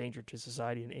think she's a danger to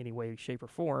society in any way, shape, or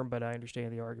form. But I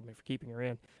understand the argument for keeping her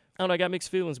in. I don't know. I got mixed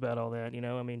feelings about all that.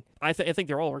 I think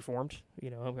they're all reformed.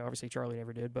 Obviously Charlie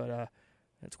never did, but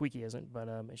Squeaky isn't. But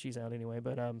she's out anyway.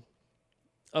 But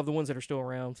of the ones that are still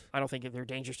around, I don't think they're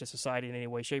dangerous to society in any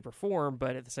way, shape, or form.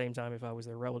 But at the same time, if I was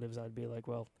their relatives, I'd be like,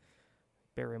 well,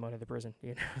 bury them under the prison.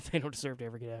 They don't deserve to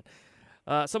ever get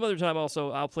out. Some other time,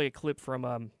 also, I'll play a clip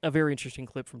from a very interesting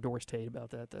clip from Doris Tate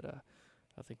about that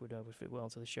I think would fit well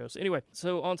into the show. So anyway,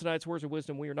 on tonight's Words of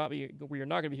Wisdom, we are not going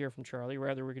to be hearing from Charlie.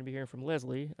 Rather, we're going to be hearing from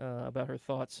Leslie about her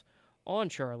thoughts on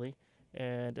Charlie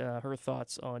and her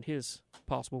thoughts on his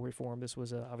possible reform. This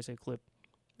was obviously a clip.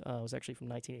 It was actually from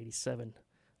 1987.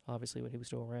 Obviously, when he was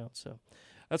still around. So,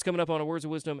 That's coming up on a Words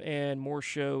of Wisdom and more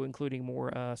show, including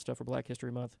more stuff for Black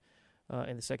History Month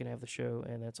in the second half of the show,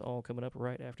 and that's all coming up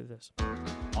right after this.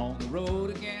 On the road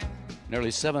again. Nearly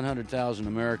 700,000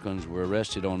 Americans were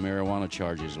arrested on marijuana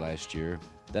charges last year.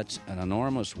 That's an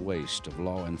enormous waste of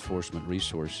law enforcement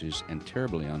resources and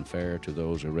terribly unfair to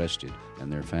those arrested and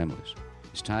their families.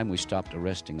 It's time we stopped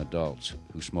arresting adults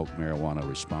who smoke marijuana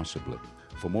responsibly.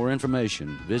 For more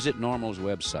information, visit NORML's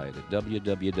website at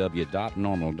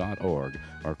www.normal.org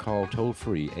or call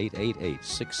toll-free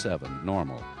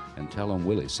 888-67-NORMAL and tell them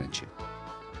Willie sent you.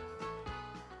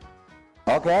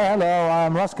 Okay, hello,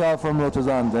 I'm Ruska from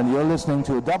Rotazand, and you're listening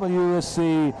to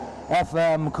WSC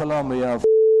FM Columbia,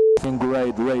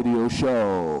 great radio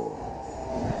show.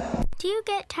 Do you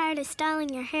get tired of styling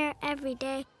your hair every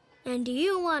day? And do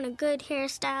you want a good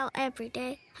hairstyle every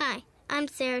day? Hi, I'm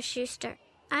Sarah Schuster.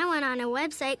 I went on a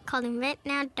website called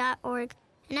inventnow.org,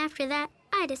 and after that,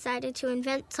 I decided to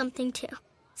invent something too.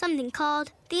 Something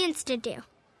called the Insta-Do.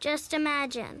 Just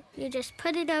imagine, you just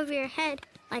put it over your head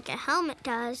like a helmet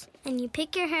does, and you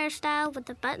pick your hairstyle with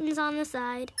the buttons on the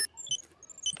side.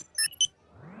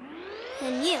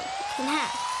 And you can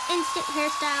have instant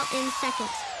hairstyle in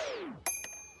seconds.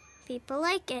 People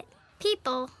like it.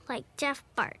 People like Jeff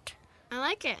Bart. I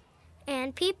like it.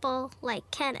 And people like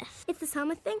Kenneth. It's this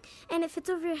helmet thing, and it fits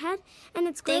over your head, and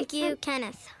it's great. Thank you,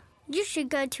 Kenneth. You should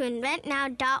go to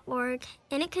inventnow.org,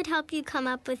 and it could help you come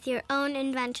up with your own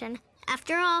invention.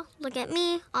 After all, look at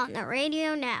me on the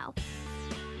radio now.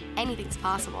 Anything's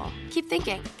possible. Keep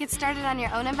thinking. Get started on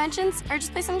your own inventions, or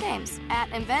just play some games at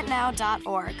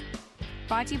inventnow.org.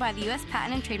 Brought to you by the U.S.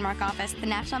 Patent and Trademark Office, the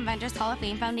National Inventors Hall of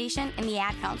Fame Foundation, and the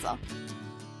Ad Council.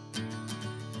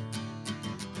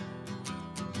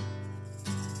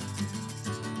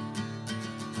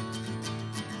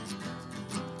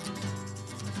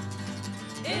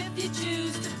 If you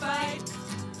choose to fight,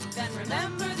 then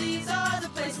remember these are the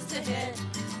places to hit.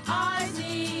 Eyes,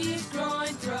 knees, groin,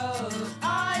 throat.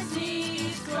 Eyes,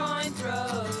 knees, groin,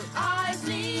 throat. Eyes,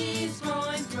 knees,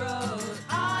 groin, throat.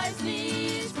 Eyes,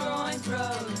 knees, groin,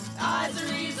 throat. Eyes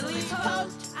are easily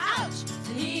poked, ouch.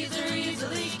 The knees are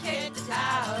easily kicked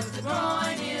out. The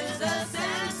groin is a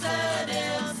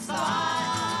sensitive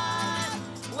spot.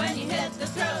 When you hit the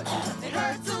throat, it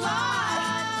hurts a lot.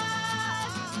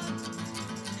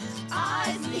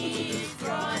 Eyes, knees,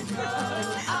 groin,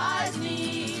 throat. Eyes,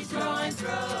 knees, groin,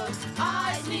 throat.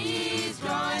 Eyes, knees,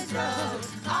 groin, throat.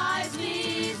 Eyes,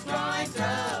 knees, groin,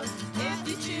 throat. If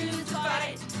you choose to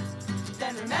fight,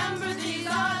 then remember these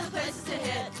are the places to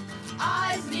hit.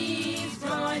 Eyes, knees,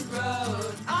 groin,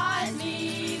 throat. Eyes,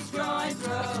 knees, groin,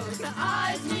 throat.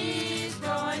 Eyes, knees,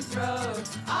 groin, throat.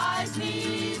 Eyes,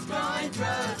 knees, groin,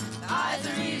 throat. Eyes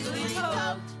are easily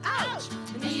poked, ouch.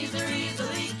 The knees are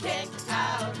easily kicked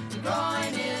out. The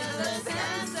groin is a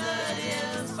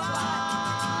sensitive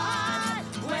spot.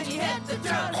 When you hit the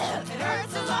throat, it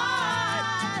hurts a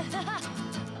lot.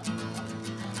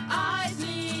 Eyes,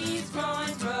 knees, groin,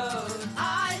 throat.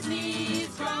 Eyes, knees,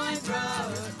 groin,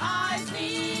 throat. Eyes,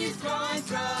 knees, groin,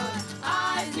 throat.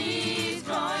 Eyes, knees,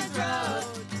 groin, throat.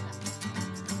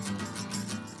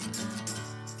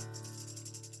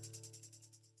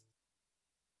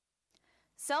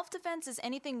 Self-defense is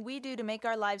anything we do to make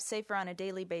our lives safer on a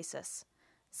daily basis.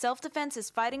 Self-defense is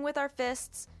fighting with our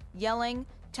fists, yelling,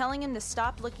 telling him to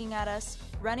stop looking at us,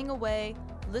 running away,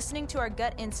 listening to our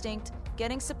gut instinct,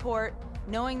 getting support,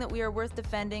 knowing that we are worth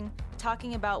defending,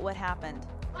 talking about what happened.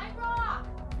 Like rock!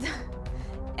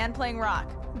 And playing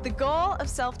rock. The goal of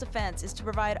self-defense is to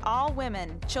provide all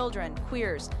women, children,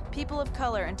 queers, people of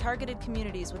color, and targeted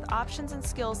communities with options and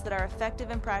skills that are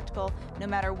effective and practical no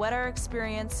matter what our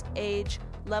experience, age,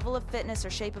 level of fitness, or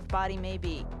shape of body may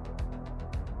be.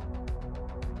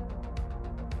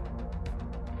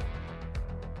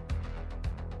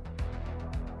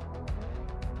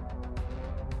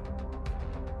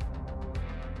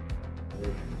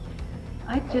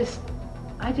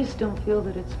 I just don't feel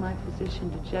that it's my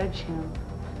position to judge him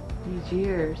these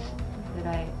years that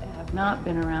I have not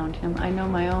been around him. I know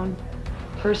my own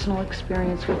personal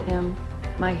experience with him,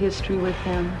 my history with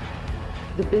him,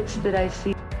 the bits that I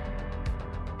see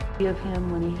of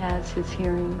him when he has his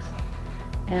hearings,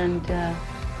 and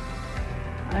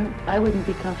I wouldn't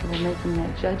be comfortable making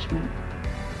that judgment.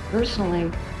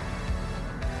 Personally,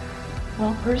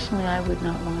 I would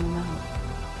not want to know.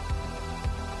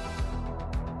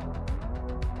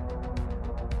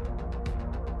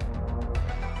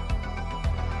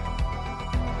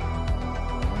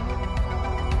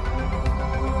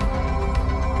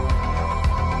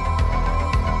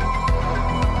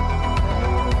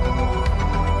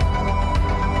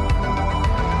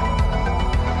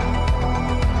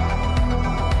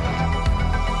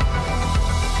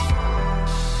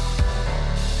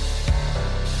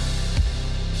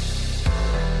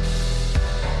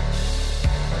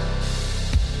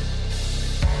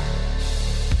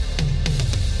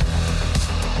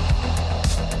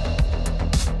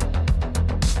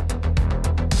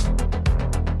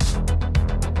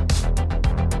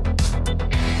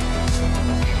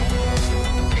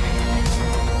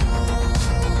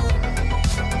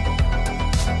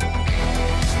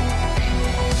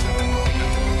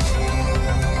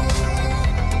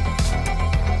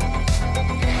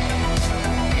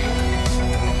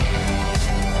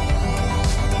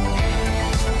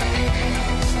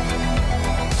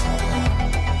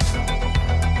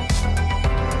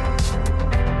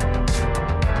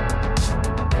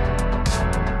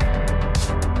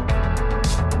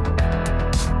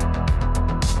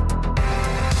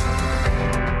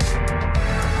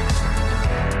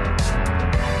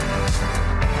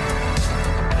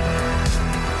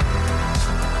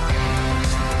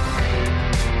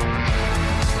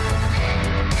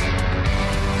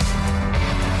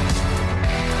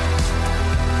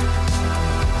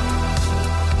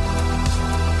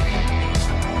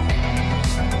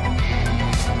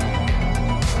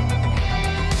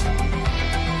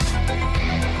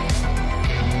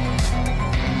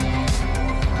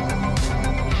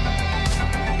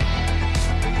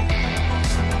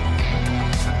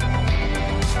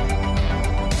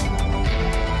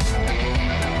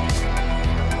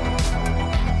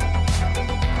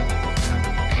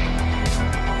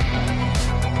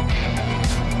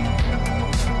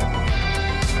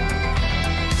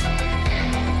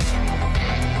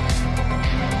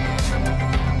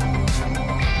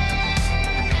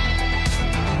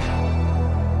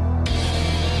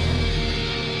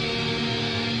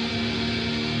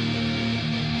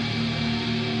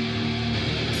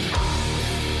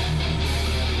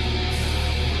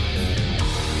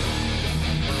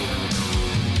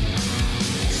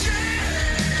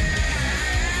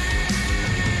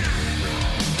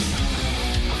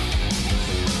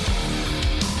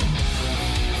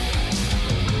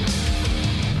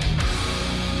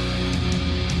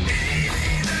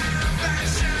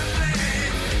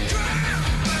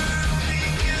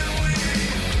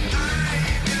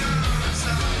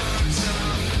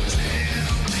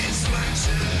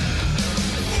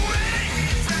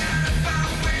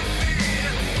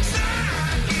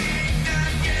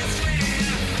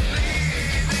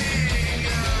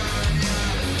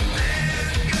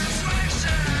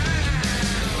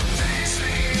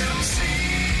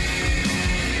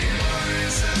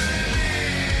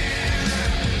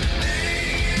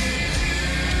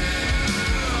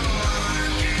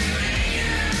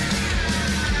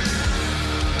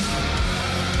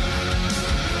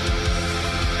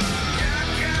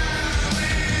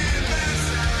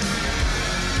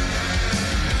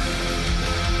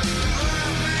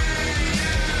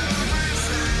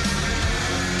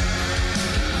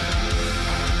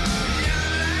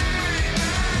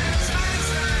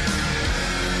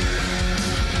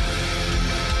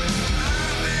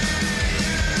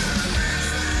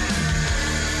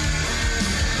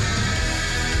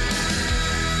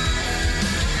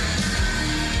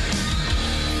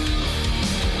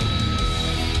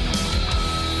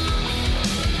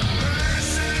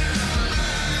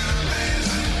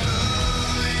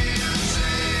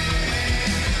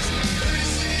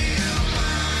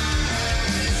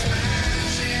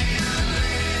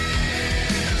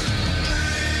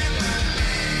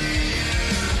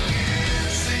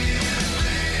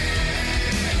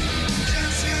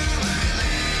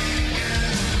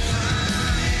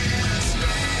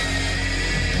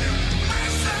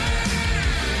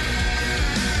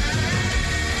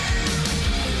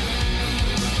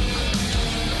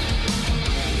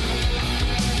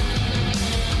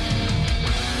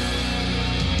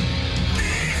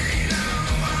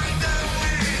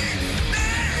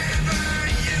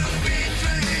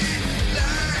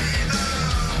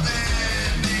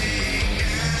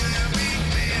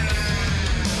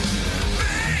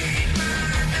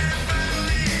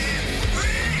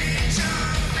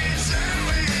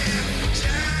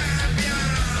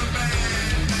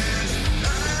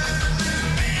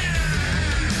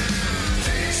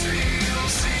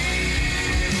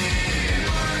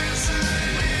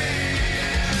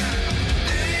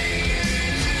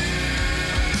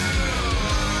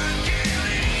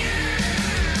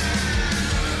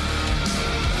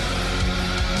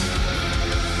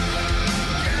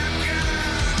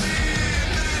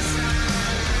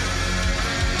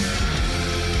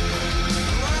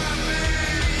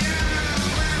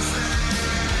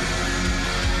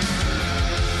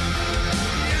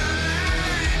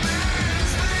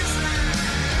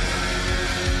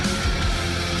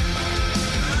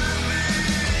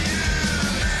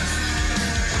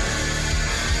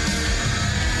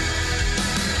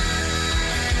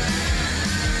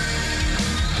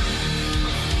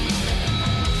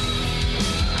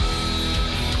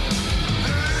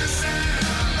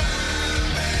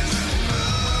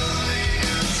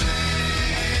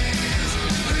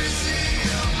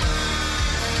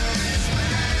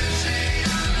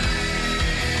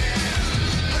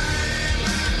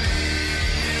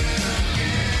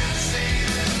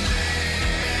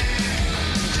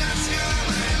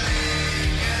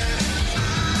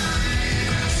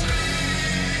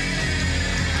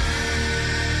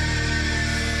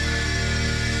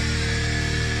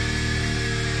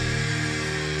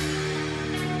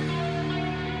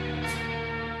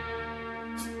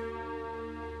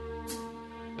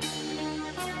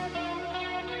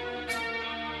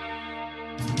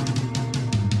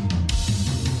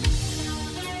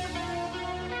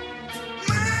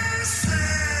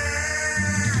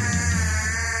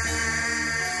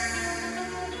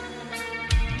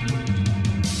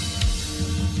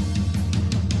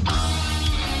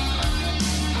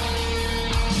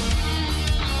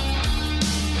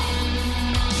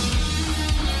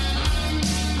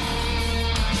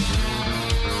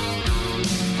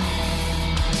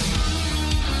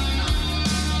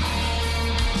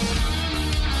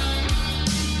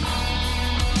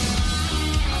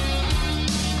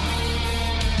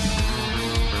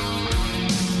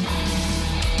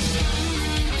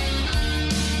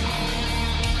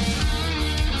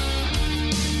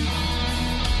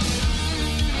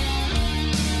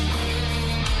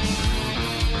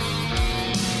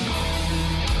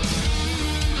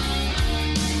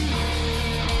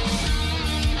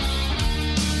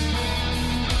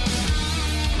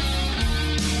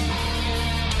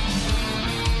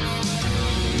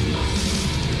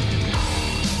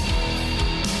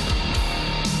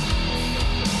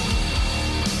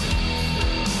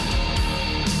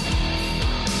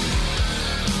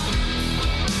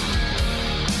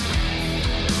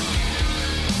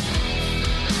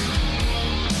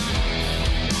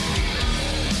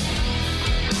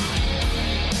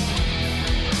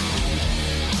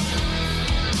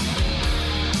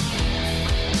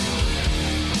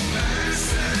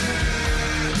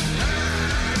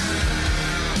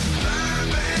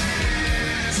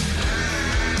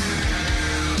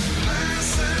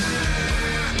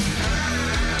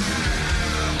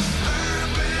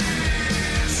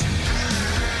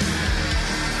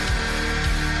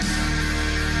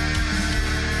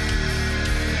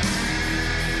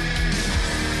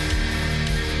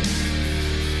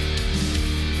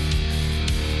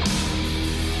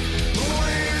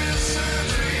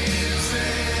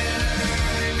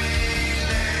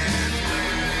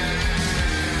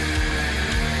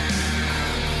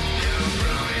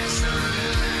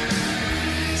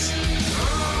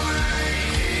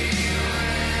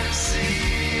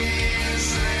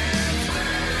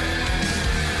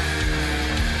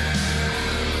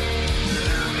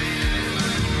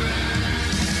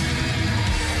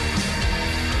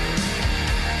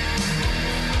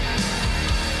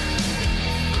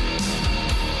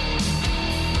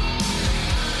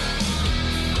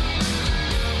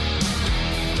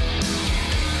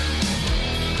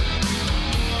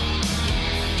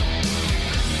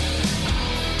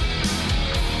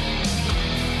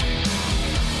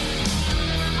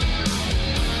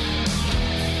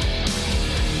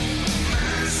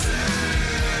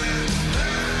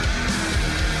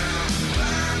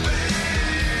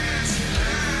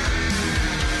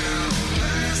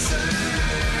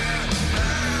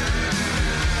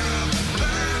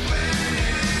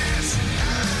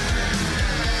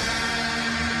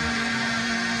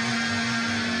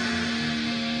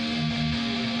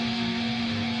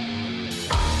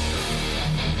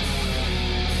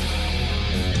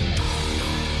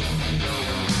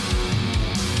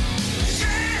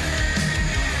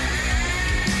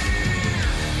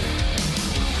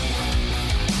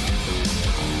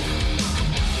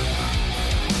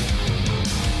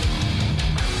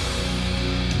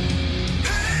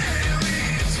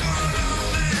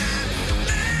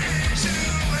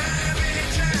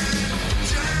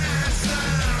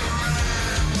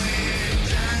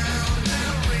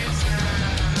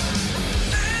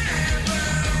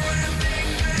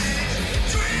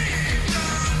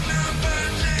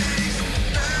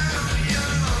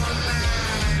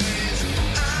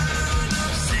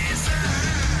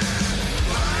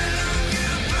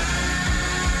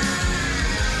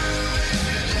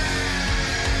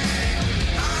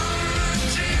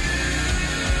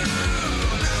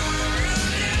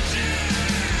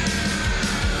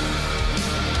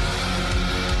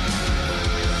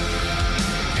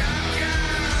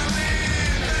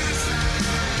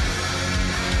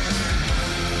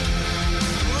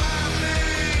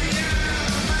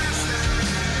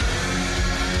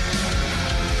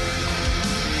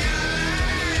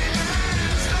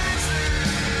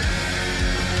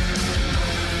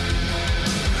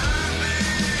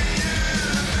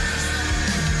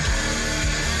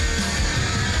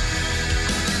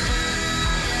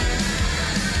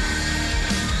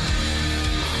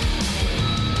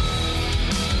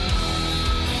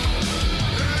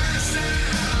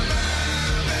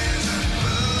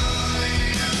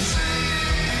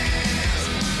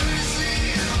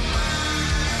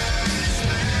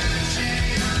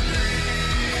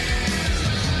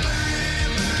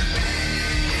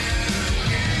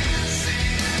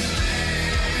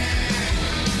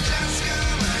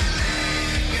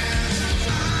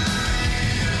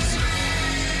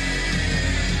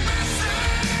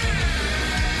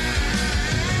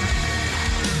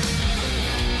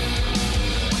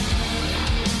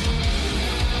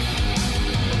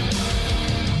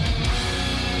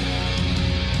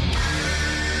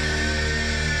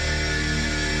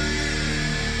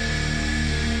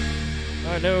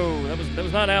 No, that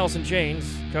was not Alice in Chains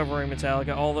covering Metallica,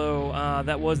 although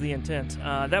that was the intent.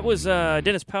 That was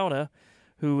Dennis Pauna,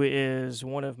 who is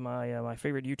one of my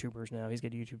favorite YouTubers now. He's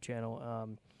got a YouTube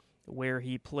channel where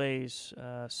he plays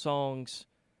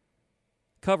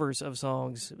covers of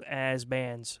songs as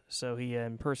bands. So he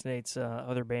impersonates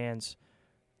other bands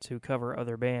to cover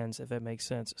other bands, if that makes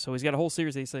sense. So he's got a whole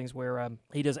series of these things where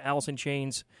he does Alice in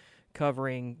Chains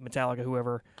covering Metallica,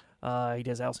 whoever. He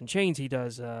does Alice in Chains. He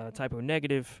does Typo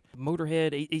Negative,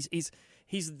 Motorhead.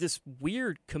 He's this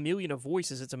weird chameleon of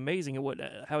voices. It's amazing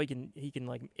at how he can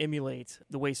like emulate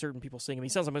the way certain people sing. I mean, he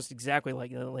sounds almost exactly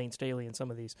like Lane Staley in some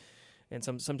of these, and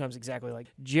sometimes exactly like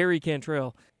Jerry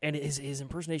Cantrell. And his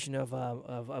impersonation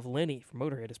of Lenny from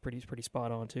Motorhead is pretty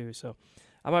spot on too. So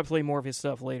I might play more of his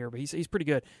stuff later, but he's pretty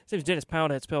good. His name's Dennis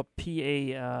Pauna. It's spelled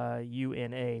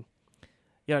Pauna.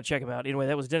 You gotta check him out. Anyway,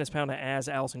 that was Dennis Pauna as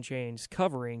Alice in Chains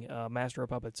covering Master of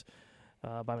Puppets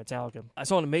by Metallica. I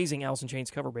saw an amazing Alice in Chains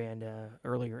cover band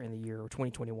earlier in the year, or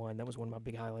 2021. That was one of my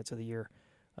big highlights of the year.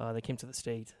 They came to the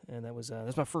state, and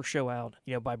that's my first show out,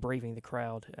 by braving the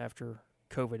crowd after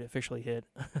COVID officially hit.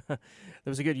 There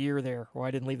was a good year there where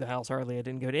I didn't leave the house hardly. I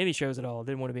didn't go to any shows at all.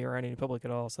 Didn't want to be around any public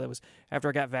at all. So that was after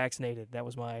I got vaccinated. That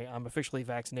was I'm officially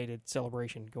vaccinated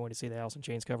celebration, going to see the Alice in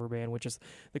Chains cover band, which is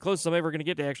the closest I'm ever going to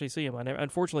get to actually see them.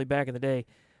 Unfortunately, back in the day,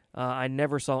 I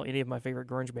never saw any of my favorite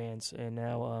grunge bands, and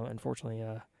now, unfortunately,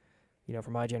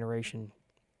 for my generation,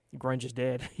 grunge is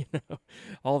dead.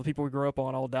 All the people we grew up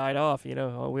on all died off. We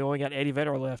only got Eddie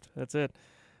Vedder left. That's it.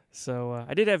 So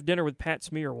I did have dinner with Pat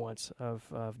Smear once of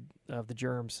the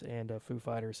Germs and Foo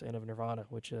Fighters and of Nirvana,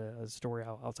 which is a story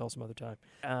I'll tell some other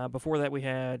time. Before that, we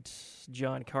had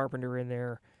John Carpenter in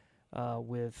there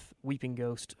with Weeping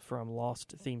Ghost from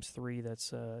Lost Themes 3.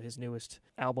 That's his newest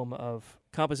album of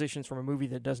compositions from a movie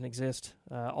that doesn't exist.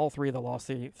 All three of the Lost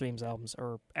Themes albums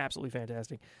are absolutely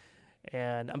fantastic.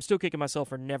 And I'm still kicking myself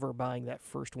for never buying that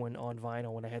first one on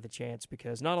vinyl when I had the chance,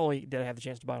 because not only did I have the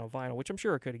chance to buy it on vinyl, which I'm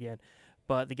sure I could again,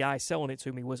 but the guy selling it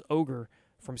to me was Ogre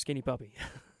from Skinny Puppy.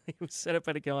 He was set up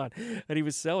at a con, and he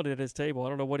was selling it at his table. I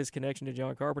don't know what his connection to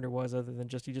John Carpenter was, other than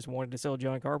he just wanted to sell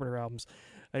John Carpenter albums.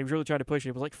 And he was really trying to push it.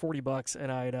 It was like $40,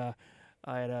 and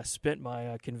I had spent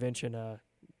my convention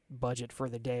budget for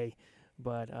the day,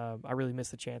 but I really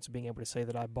missed the chance of being able to say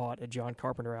that I bought a John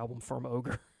Carpenter album from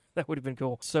Ogre. That would have been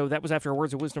cool. So that was after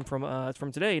Words of Wisdom from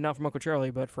today, not from Uncle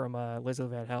Charlie, but from Leslie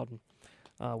Van Houten.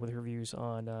 With her views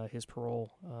on his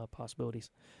parole possibilities.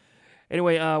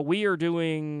 Anyway, we are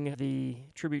doing the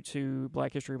tribute to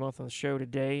Black History Month on the show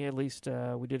today. At least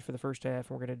we did for the first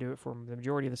half, and we're going to do it for the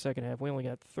majority of the second half. We only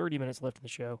got 30 minutes left in the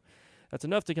show. That's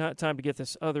enough time to get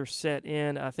this other set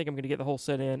in. I think I'm going to get the whole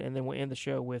set in, and then we'll end the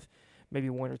show with maybe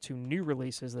one or two new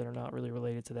releases that are not really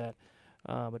related to that.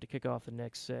 But to kick off the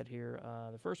next set here,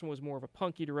 the first one was more of a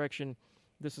punky direction.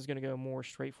 This is going to go more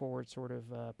straightforward, sort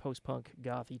of post-punk,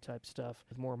 gothy type stuff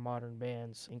with more modern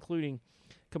bands, including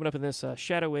coming up in this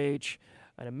Shadow Age,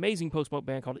 an amazing post-punk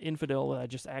band called Infidel that I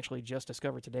just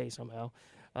discovered today somehow.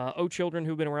 O Children,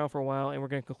 who've been around for a while, and we're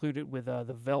going to conclude it with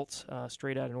the Veldt,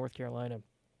 straight out of North Carolina.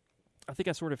 I think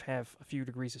I sort of have a few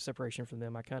degrees of separation from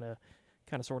them. I kind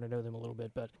of sort of know them a little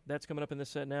bit, but that's coming up in this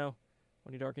set now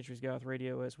on the Dark Entries Goth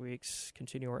Radio as we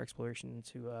continue our exploration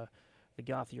into the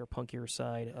gothier, punkier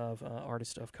side of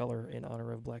artists of color in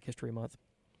honor of Black History Month.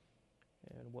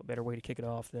 And what better way to kick it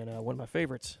off than one of my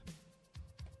favorites,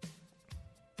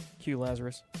 Q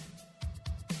Lazarus.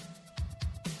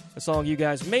 A song you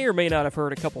guys may or may not have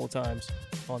heard a couple of times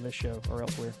on this show or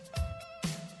elsewhere.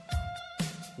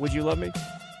 Would you love me?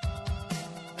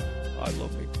 I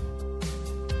love me.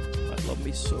 I love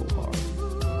me so hard.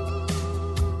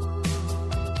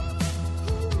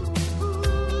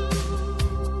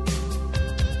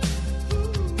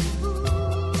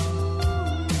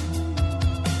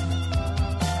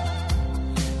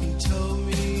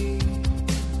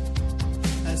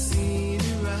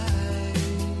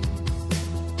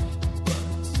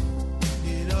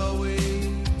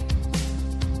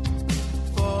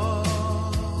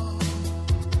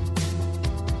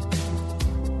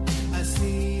 I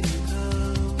seen him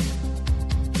come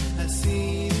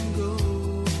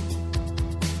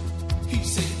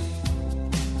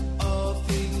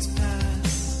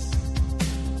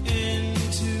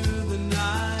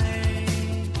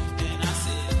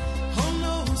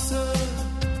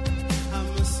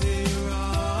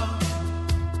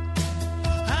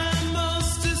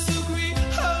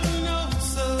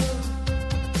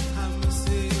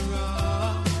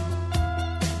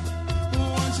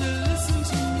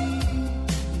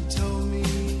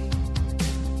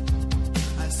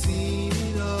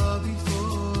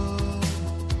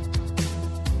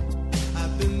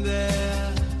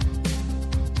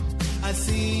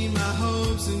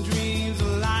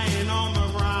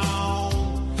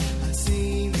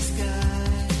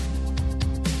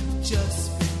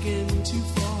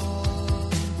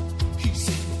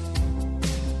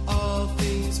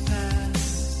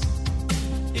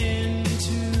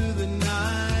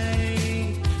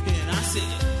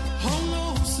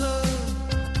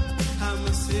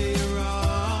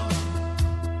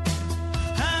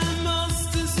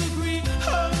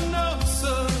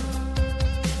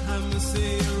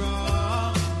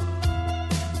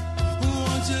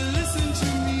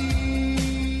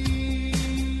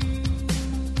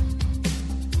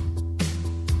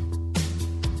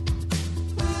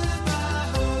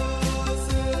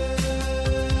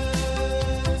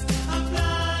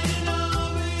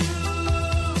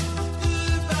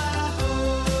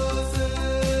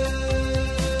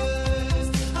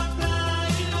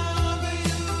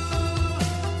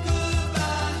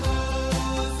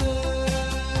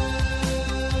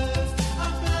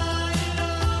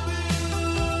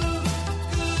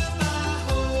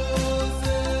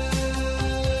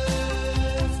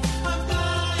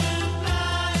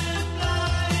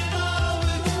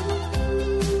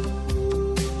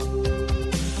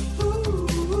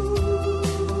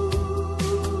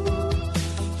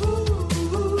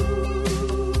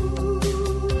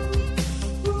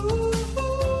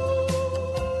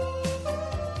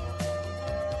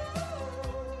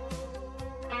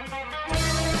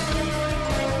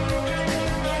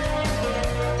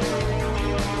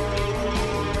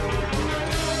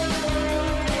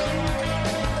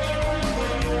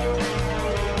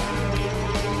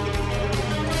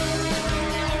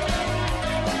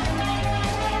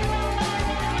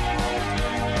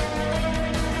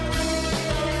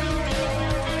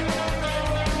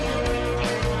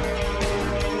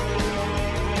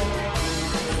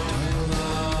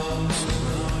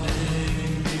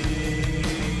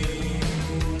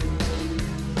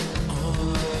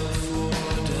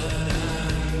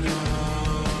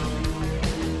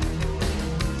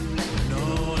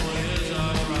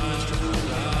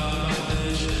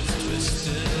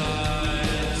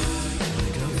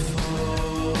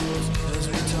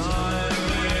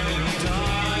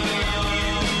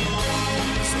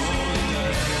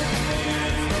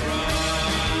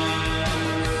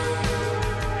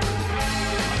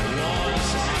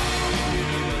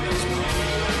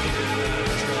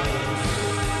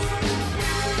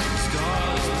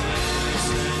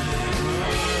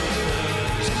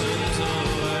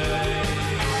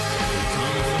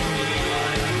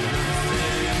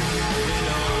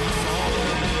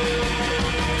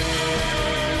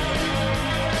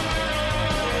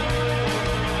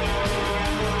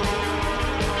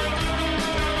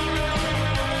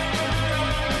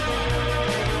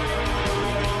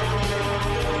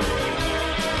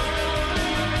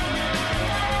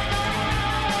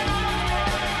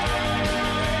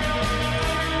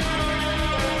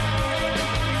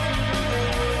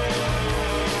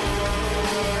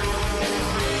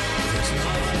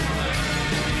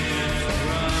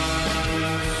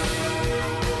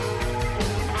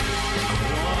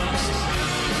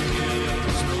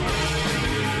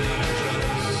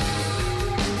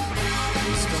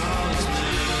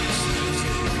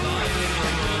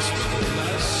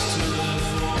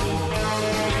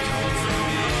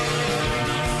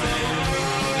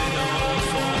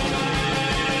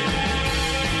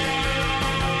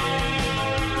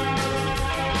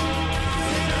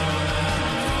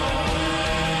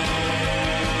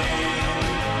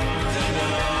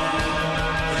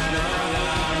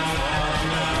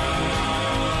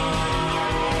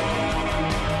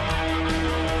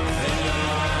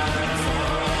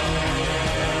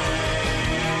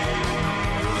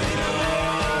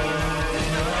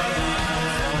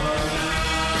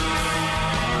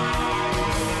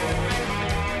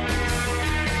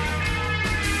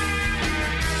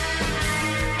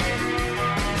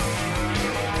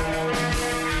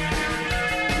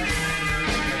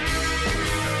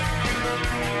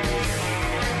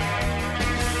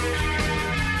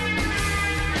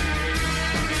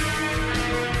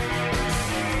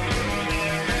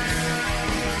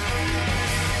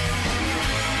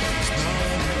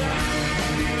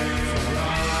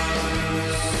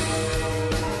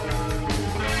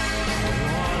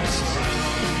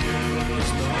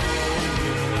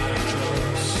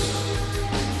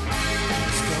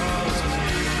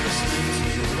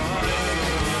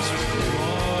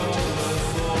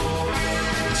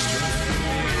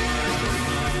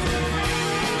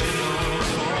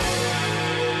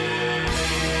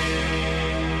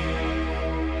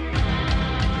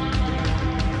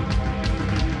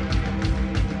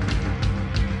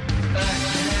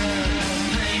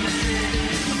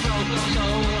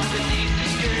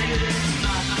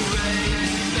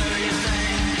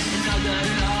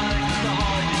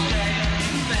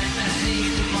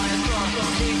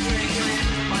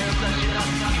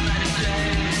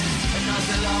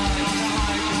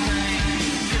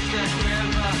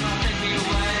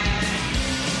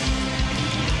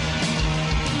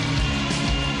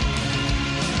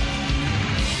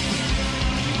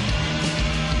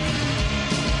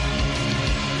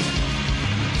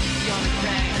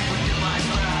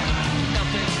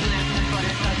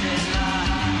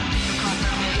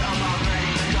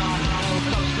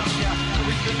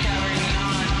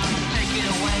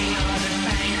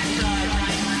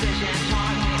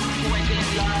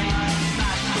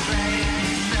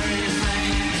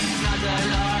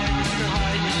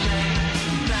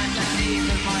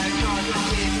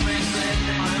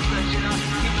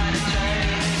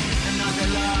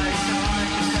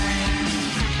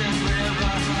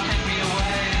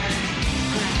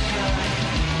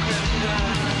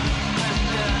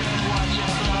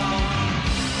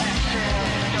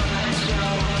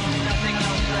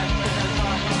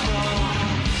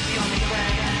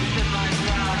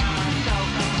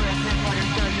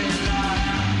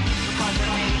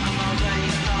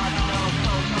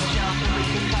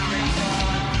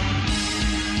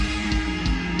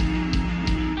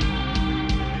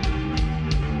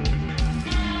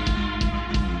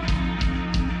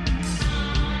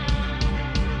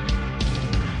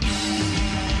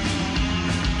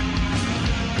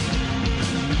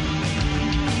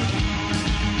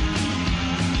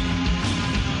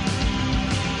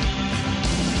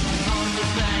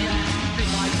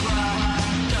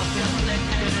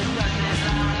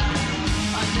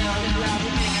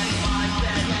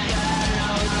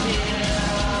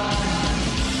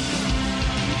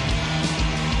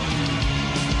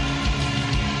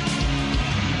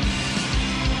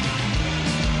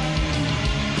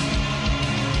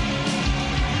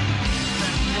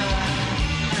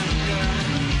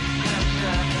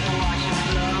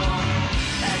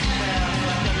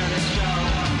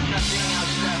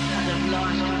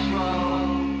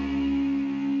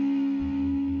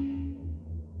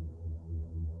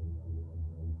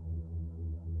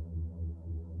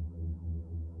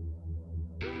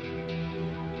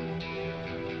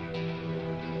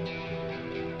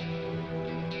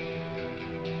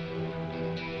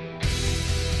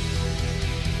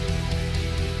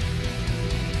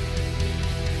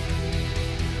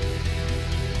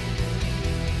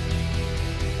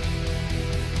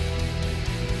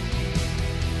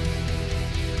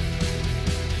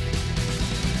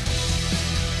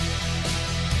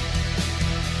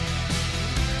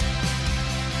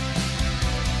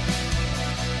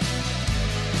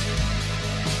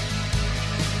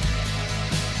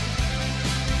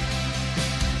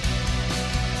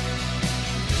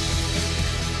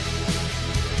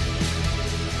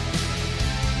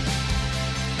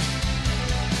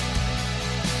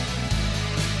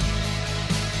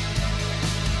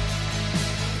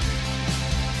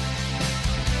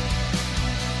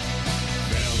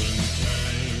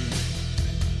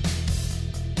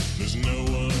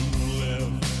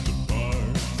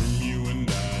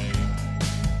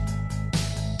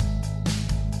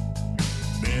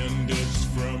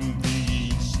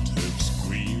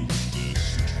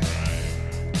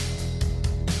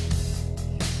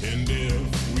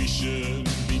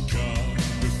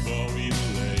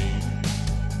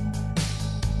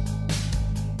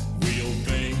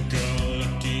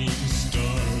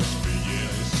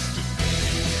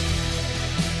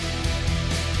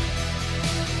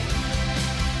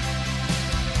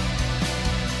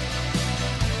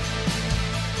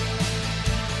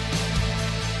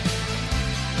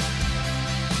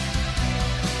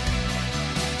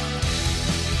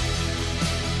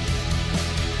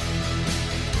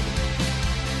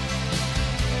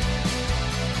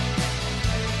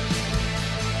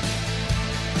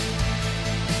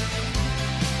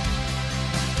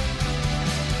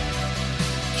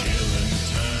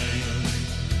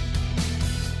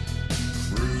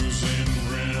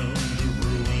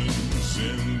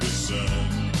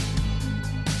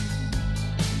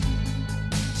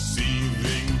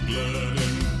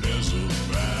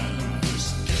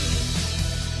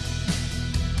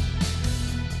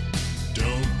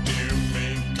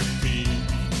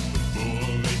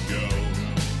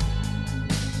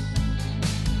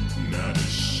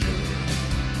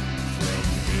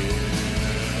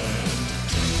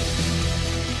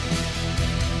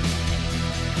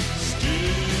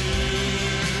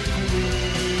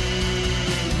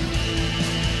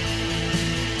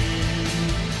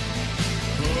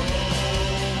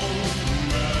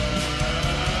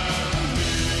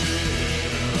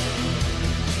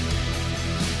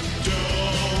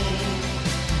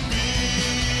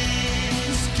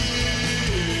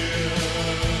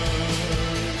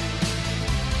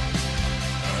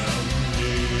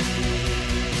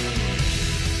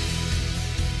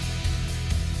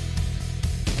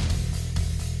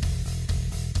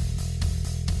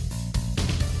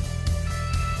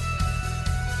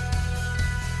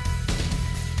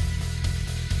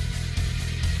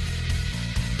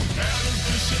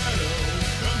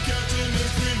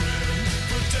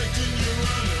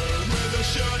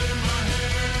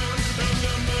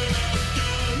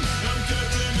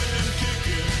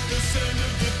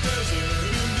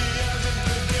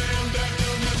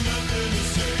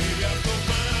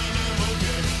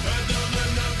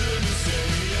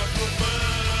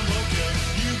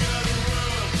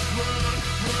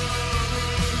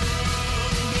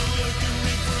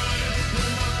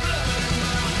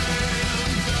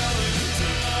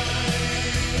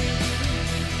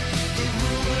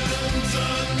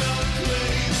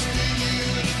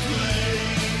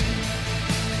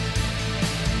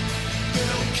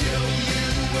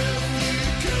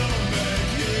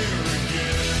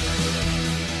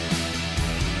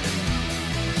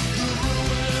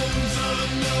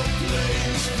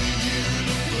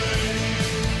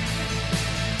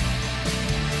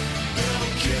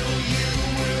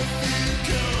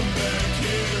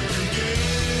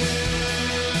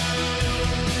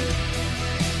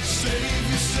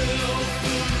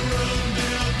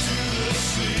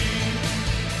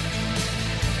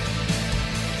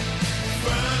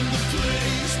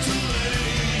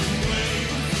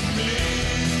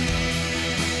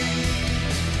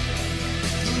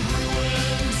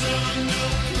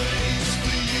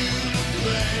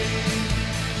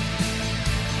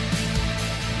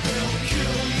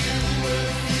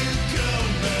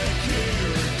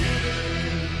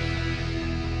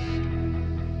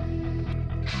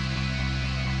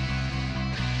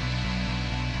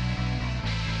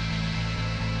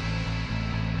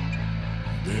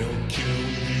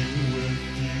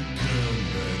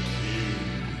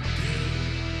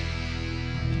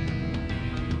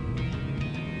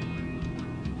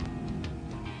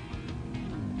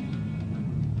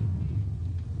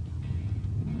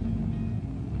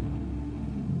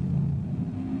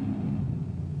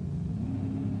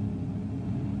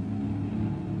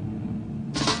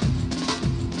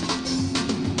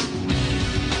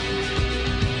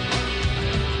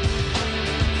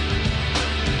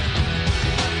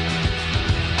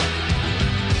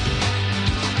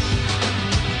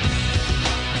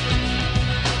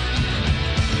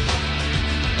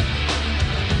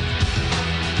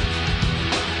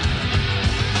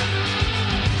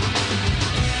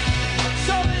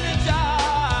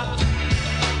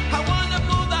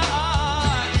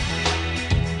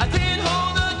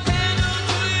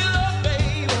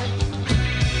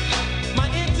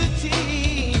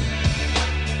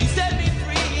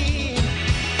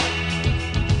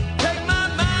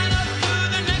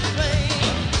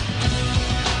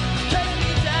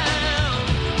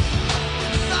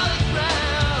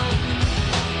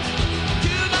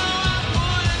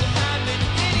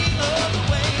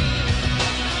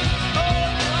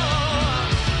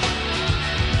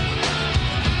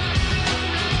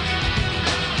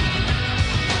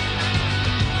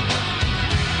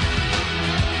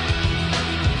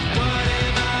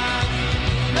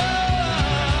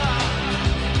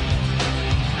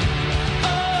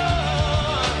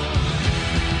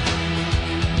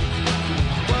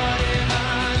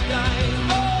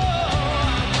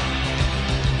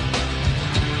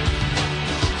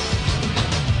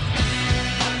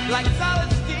like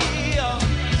solid steel.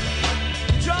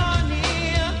 Draw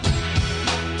near.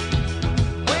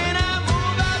 When I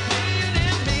move, I feel it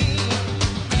in me.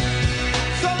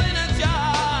 Soul in a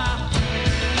jar.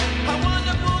 How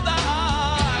wonderful the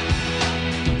heart.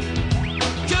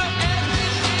 You're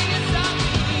everything inside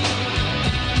me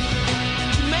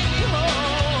to make me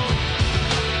whole.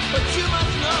 But you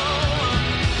must know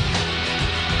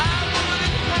I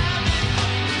wouldn't have it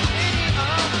any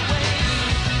other way.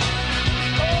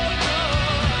 Oh no.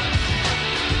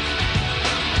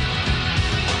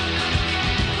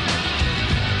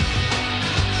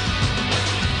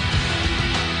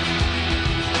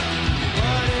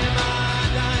 What am I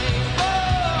dying for?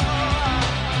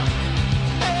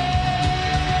 Hey.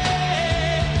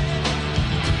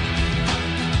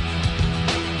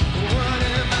 What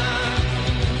am I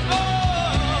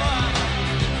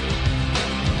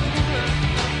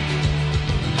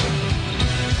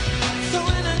so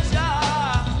in a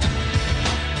jar,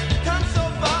 come so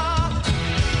far.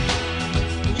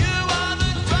 You are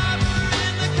the driver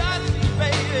in the car seat,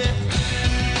 baby.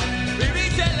 We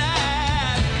reach at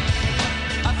last,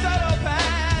 a subtle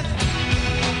path,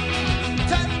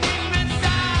 tucked deep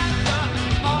inside the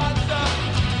heart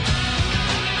of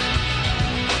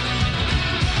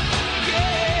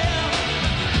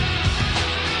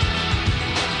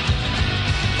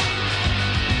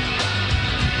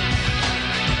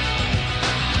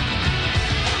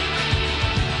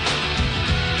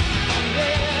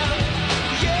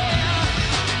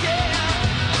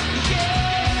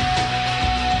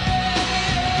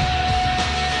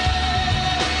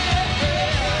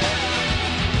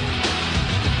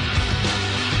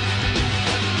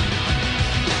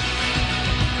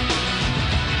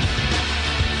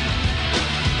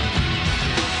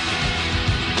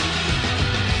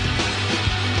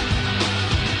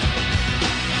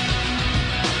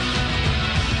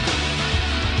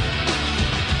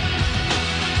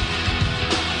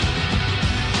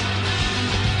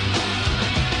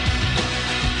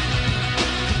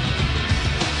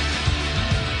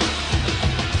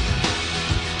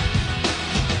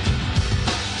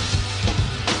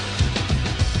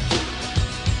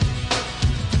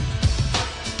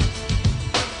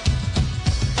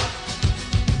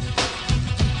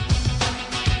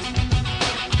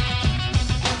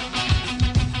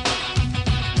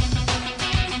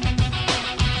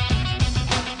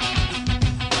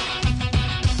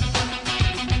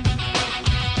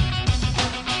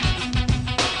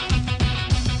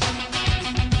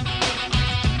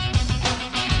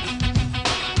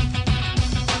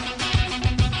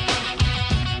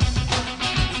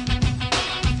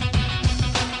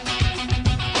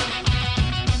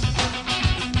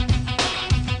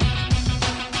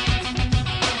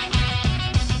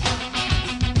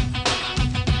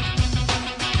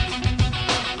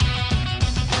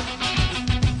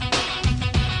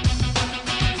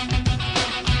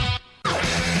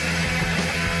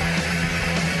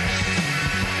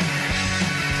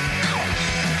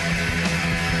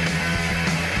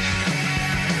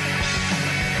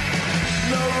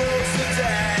no rules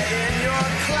today in your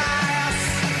class.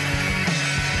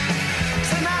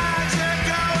 Tonight you're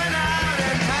going out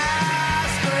and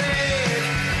masquerade.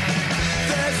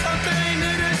 There's something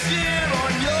new this year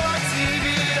on your TV.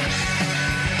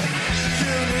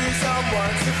 You need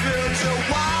someone to fill your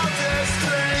wildest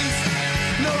dreams.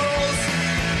 No rules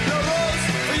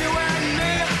for you and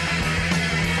me.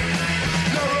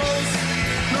 No rules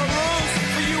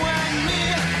for you and me.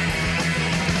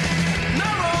 No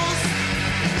rules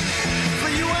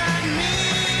for you and me.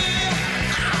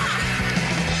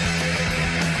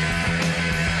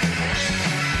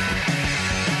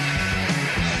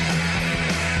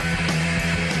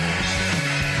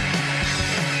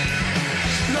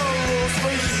 No rules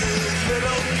for you,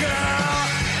 little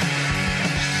girl.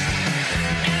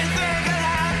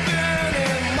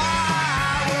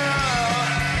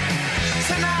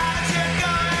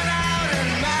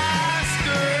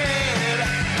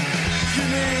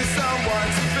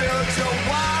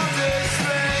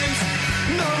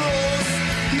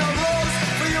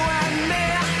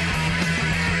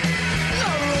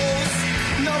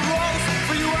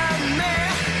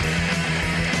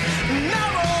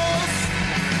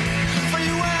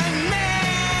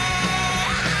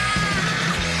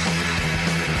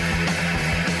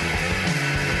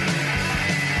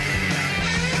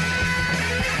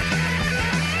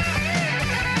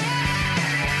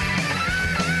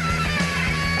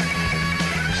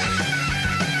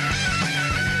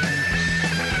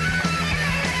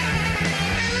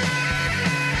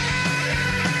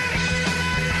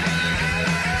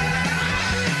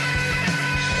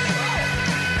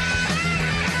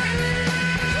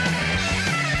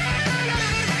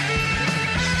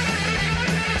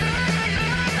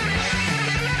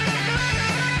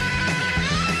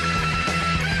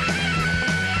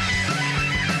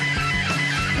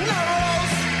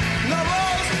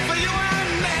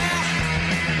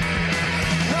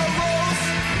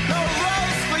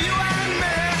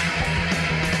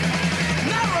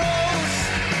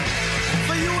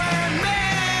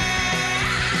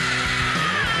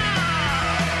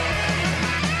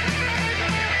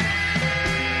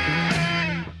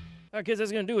 Kids,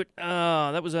 that's going to do it.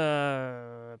 That was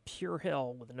Pure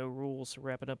Hell with No Rules,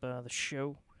 wrapping up the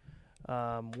show.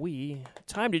 We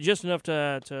timed it just enough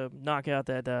to knock out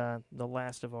that the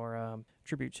last of our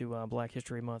tribute to Black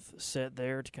History Month set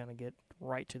there to kind of get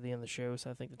right to the end of the show,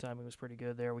 so I think the timing was pretty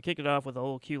good there. We kicked it off with a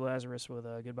little Q Lazarus with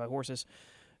Goodbye Horses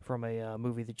from a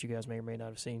movie that you guys may or may not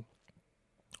have seen.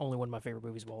 Only one of my favorite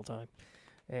movies of all time.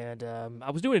 And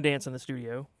I was doing a dance in the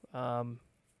studio,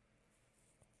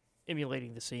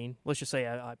 emulating the scene. Let's just say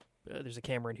there's a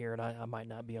camera in here, and I might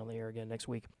not be on the air again next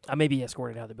week. I may be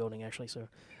escorted out of the building, actually. So,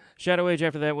 Shadow Age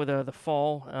after that with The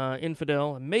Fall,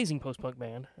 Infidel, amazing post-punk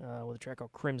band with a track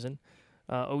called Crimson.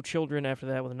 Oh Children after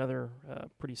that with another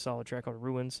pretty solid track called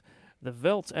Ruins. The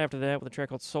Veldt after that with a track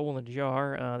called Soul in a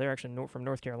Jar. They're actually from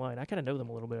North Carolina. I kind of know them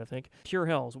a little bit, I think. Pure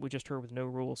Hell, we just heard with No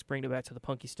Rules, bringing it back to the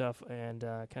punky stuff and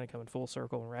kind of coming full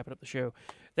circle and wrapping up the show.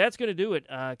 That's going to do it,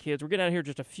 kids. We're getting out of here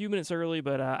just a few minutes early,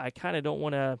 but I kind of don't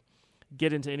want to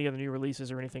get into any other new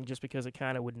releases or anything just because it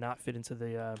kind of would not fit into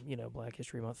the Black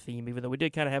History Month theme, even though we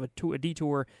did kind of have a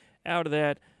detour out of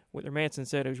that. Whitney Manson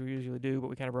said, as we usually do, but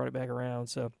we kind of brought it back around.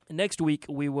 So next week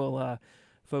we will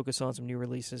focus on some new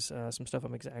releases, some stuff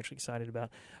I'm actually excited about.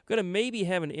 I'm going to maybe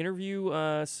have an interview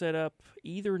set up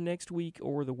either next week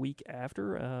or the week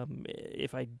after.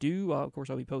 If I do, of course,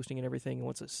 I'll be posting and everything. And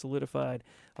once it's solidified,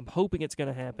 I'm hoping it's going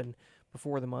to happen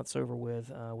before the month's over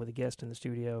with a guest in the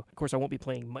studio. Of course, I won't be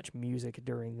playing much music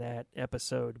during that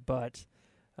episode, but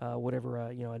whatever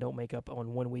I don't make up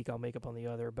on one week, I'll make up on the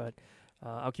other. But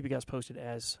I'll keep you guys posted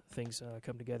as things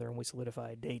come together and we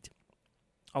solidify a date.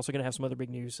 Also going to have some other big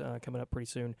news coming up pretty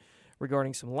soon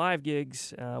regarding some live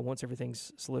gigs. Once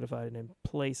everything's solidified and in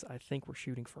place, I think we're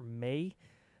shooting for May.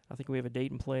 I think we have a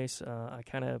date in place. I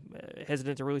kind of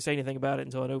hesitant to really say anything about it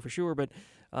until I know for sure, but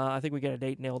I think we got a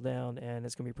date nailed down, and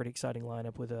it's going to be a pretty exciting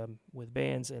lineup with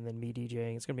bands and then me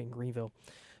DJing. It's going to be in Greenville.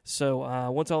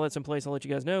 So once all that's in place, I'll let you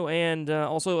guys know. And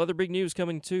also other big news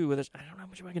coming too. I don't know how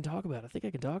much I can talk about. I think I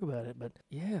can talk about it, but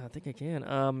yeah, I think I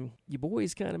can. You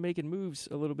boys kind of making moves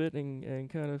a little bit and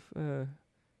kind of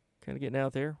getting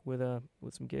out there with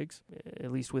some gigs,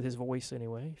 at least with his voice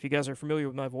anyway. If you guys are familiar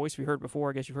with my voice, if you heard it before,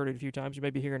 I guess you've heard it a few times. You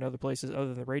may be hearing other places other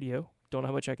than the radio. Don't know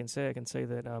how much I can say. I can say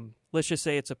that, let's just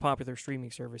say it's a popular streaming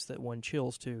service that one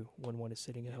chills to when one is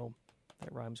sitting at home.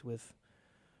 That rhymes with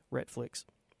Netflix.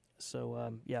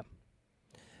 So, yeah.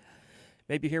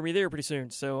 Maybe hear me there pretty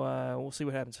soon. So, we'll see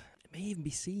what happens. You may even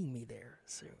be seeing me there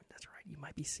soon. That's right. You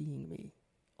might be seeing me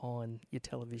on your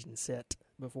television set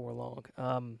before long.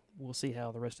 We'll see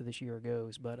how the rest of this year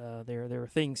goes, but there are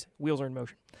things. Wheels are in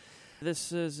motion.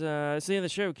 This is it's the end of the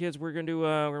show, kids. We're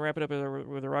gonna wrap it up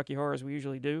with the Rocky Horror as we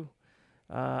usually do.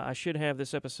 I should have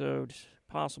this episode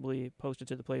possibly posted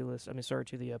to the playlist.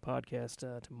 To the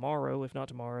podcast tomorrow. If not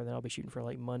tomorrow, then I'll be shooting for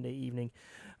like Monday evening.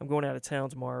 I'm going out of town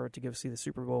tomorrow to go see the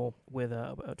Super Bowl with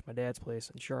to my dad's place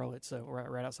in Charlotte, so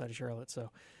right outside of Charlotte.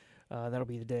 So that'll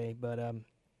be the day, but.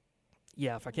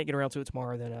 Yeah, if I can't get around to it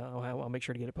tomorrow, then I'll make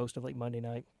sure to get it posted late Monday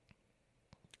night.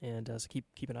 And so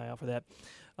keep an eye out for that.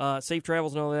 Safe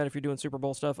travels and all that if you're doing Super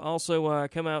Bowl stuff. Also,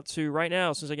 come out to, right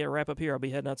now, as soon as I get a wrap up here, I'll be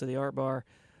heading out to the Art Bar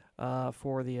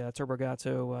for the Turbo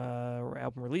Gato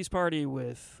album release party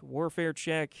with Warfare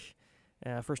Check.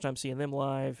 First time seeing them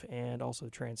live, and also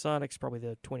Transonics, probably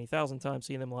the 20,000th time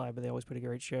seeing them live, but they always put a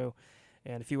great show.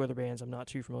 And a few other bands I'm not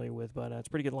too familiar with, but it's a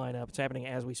pretty good lineup. It's happening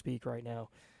as we speak right now.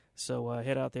 So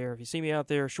head out there. If you see me out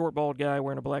there, short, bald guy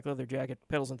wearing a black leather jacket,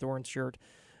 Petals and Thorns shirt,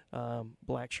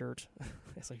 black shirt,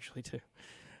 as I usually do.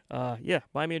 Yeah,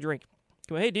 buy me a drink.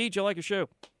 Come on, hey, Deej, I like your show.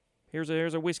 Here's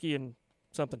a whiskey and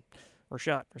something, or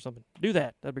shot or something. Do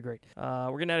that. That'd be great.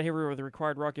 We're getting out of here with the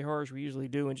required Rocky Horrors we usually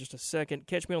do in just a second.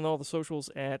 Catch me on all the socials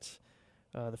at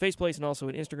the Faceplace and also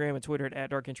at Instagram and Twitter at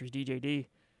DarkEntriesDJD.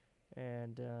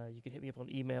 And you can hit me up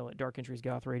on email at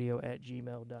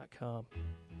darkentriesgothradio@gmail.com.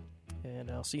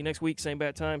 And I'll see you next week. Same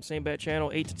bat time, same bat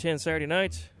channel, 8 to 10 Saturday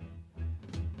nights.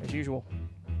 As usual.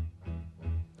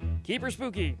 Keep her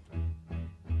spooky.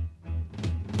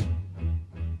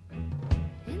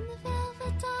 In the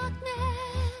velvet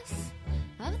darkness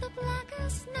of the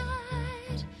blackest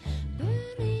night,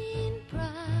 burning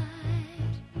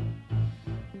bright,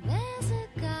 there's a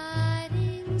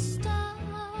guiding star.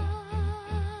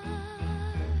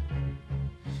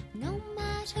 No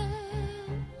matter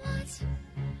what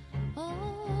or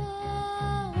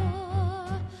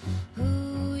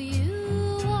who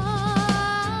you are,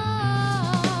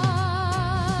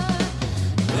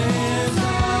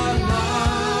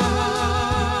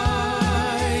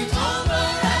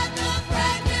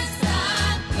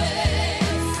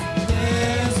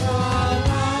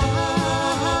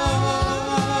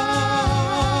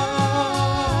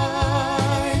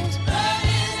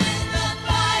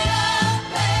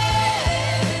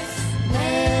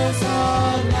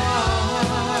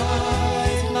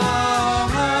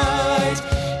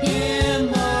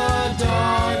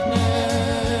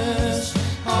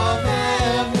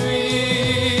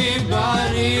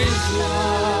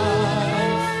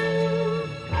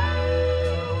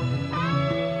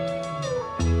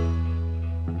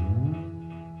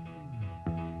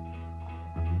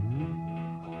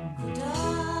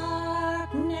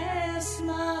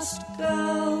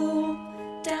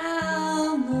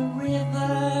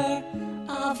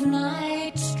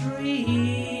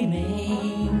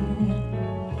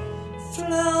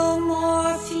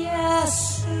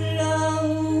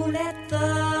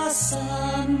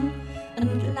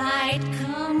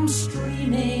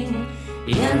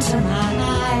 somehow.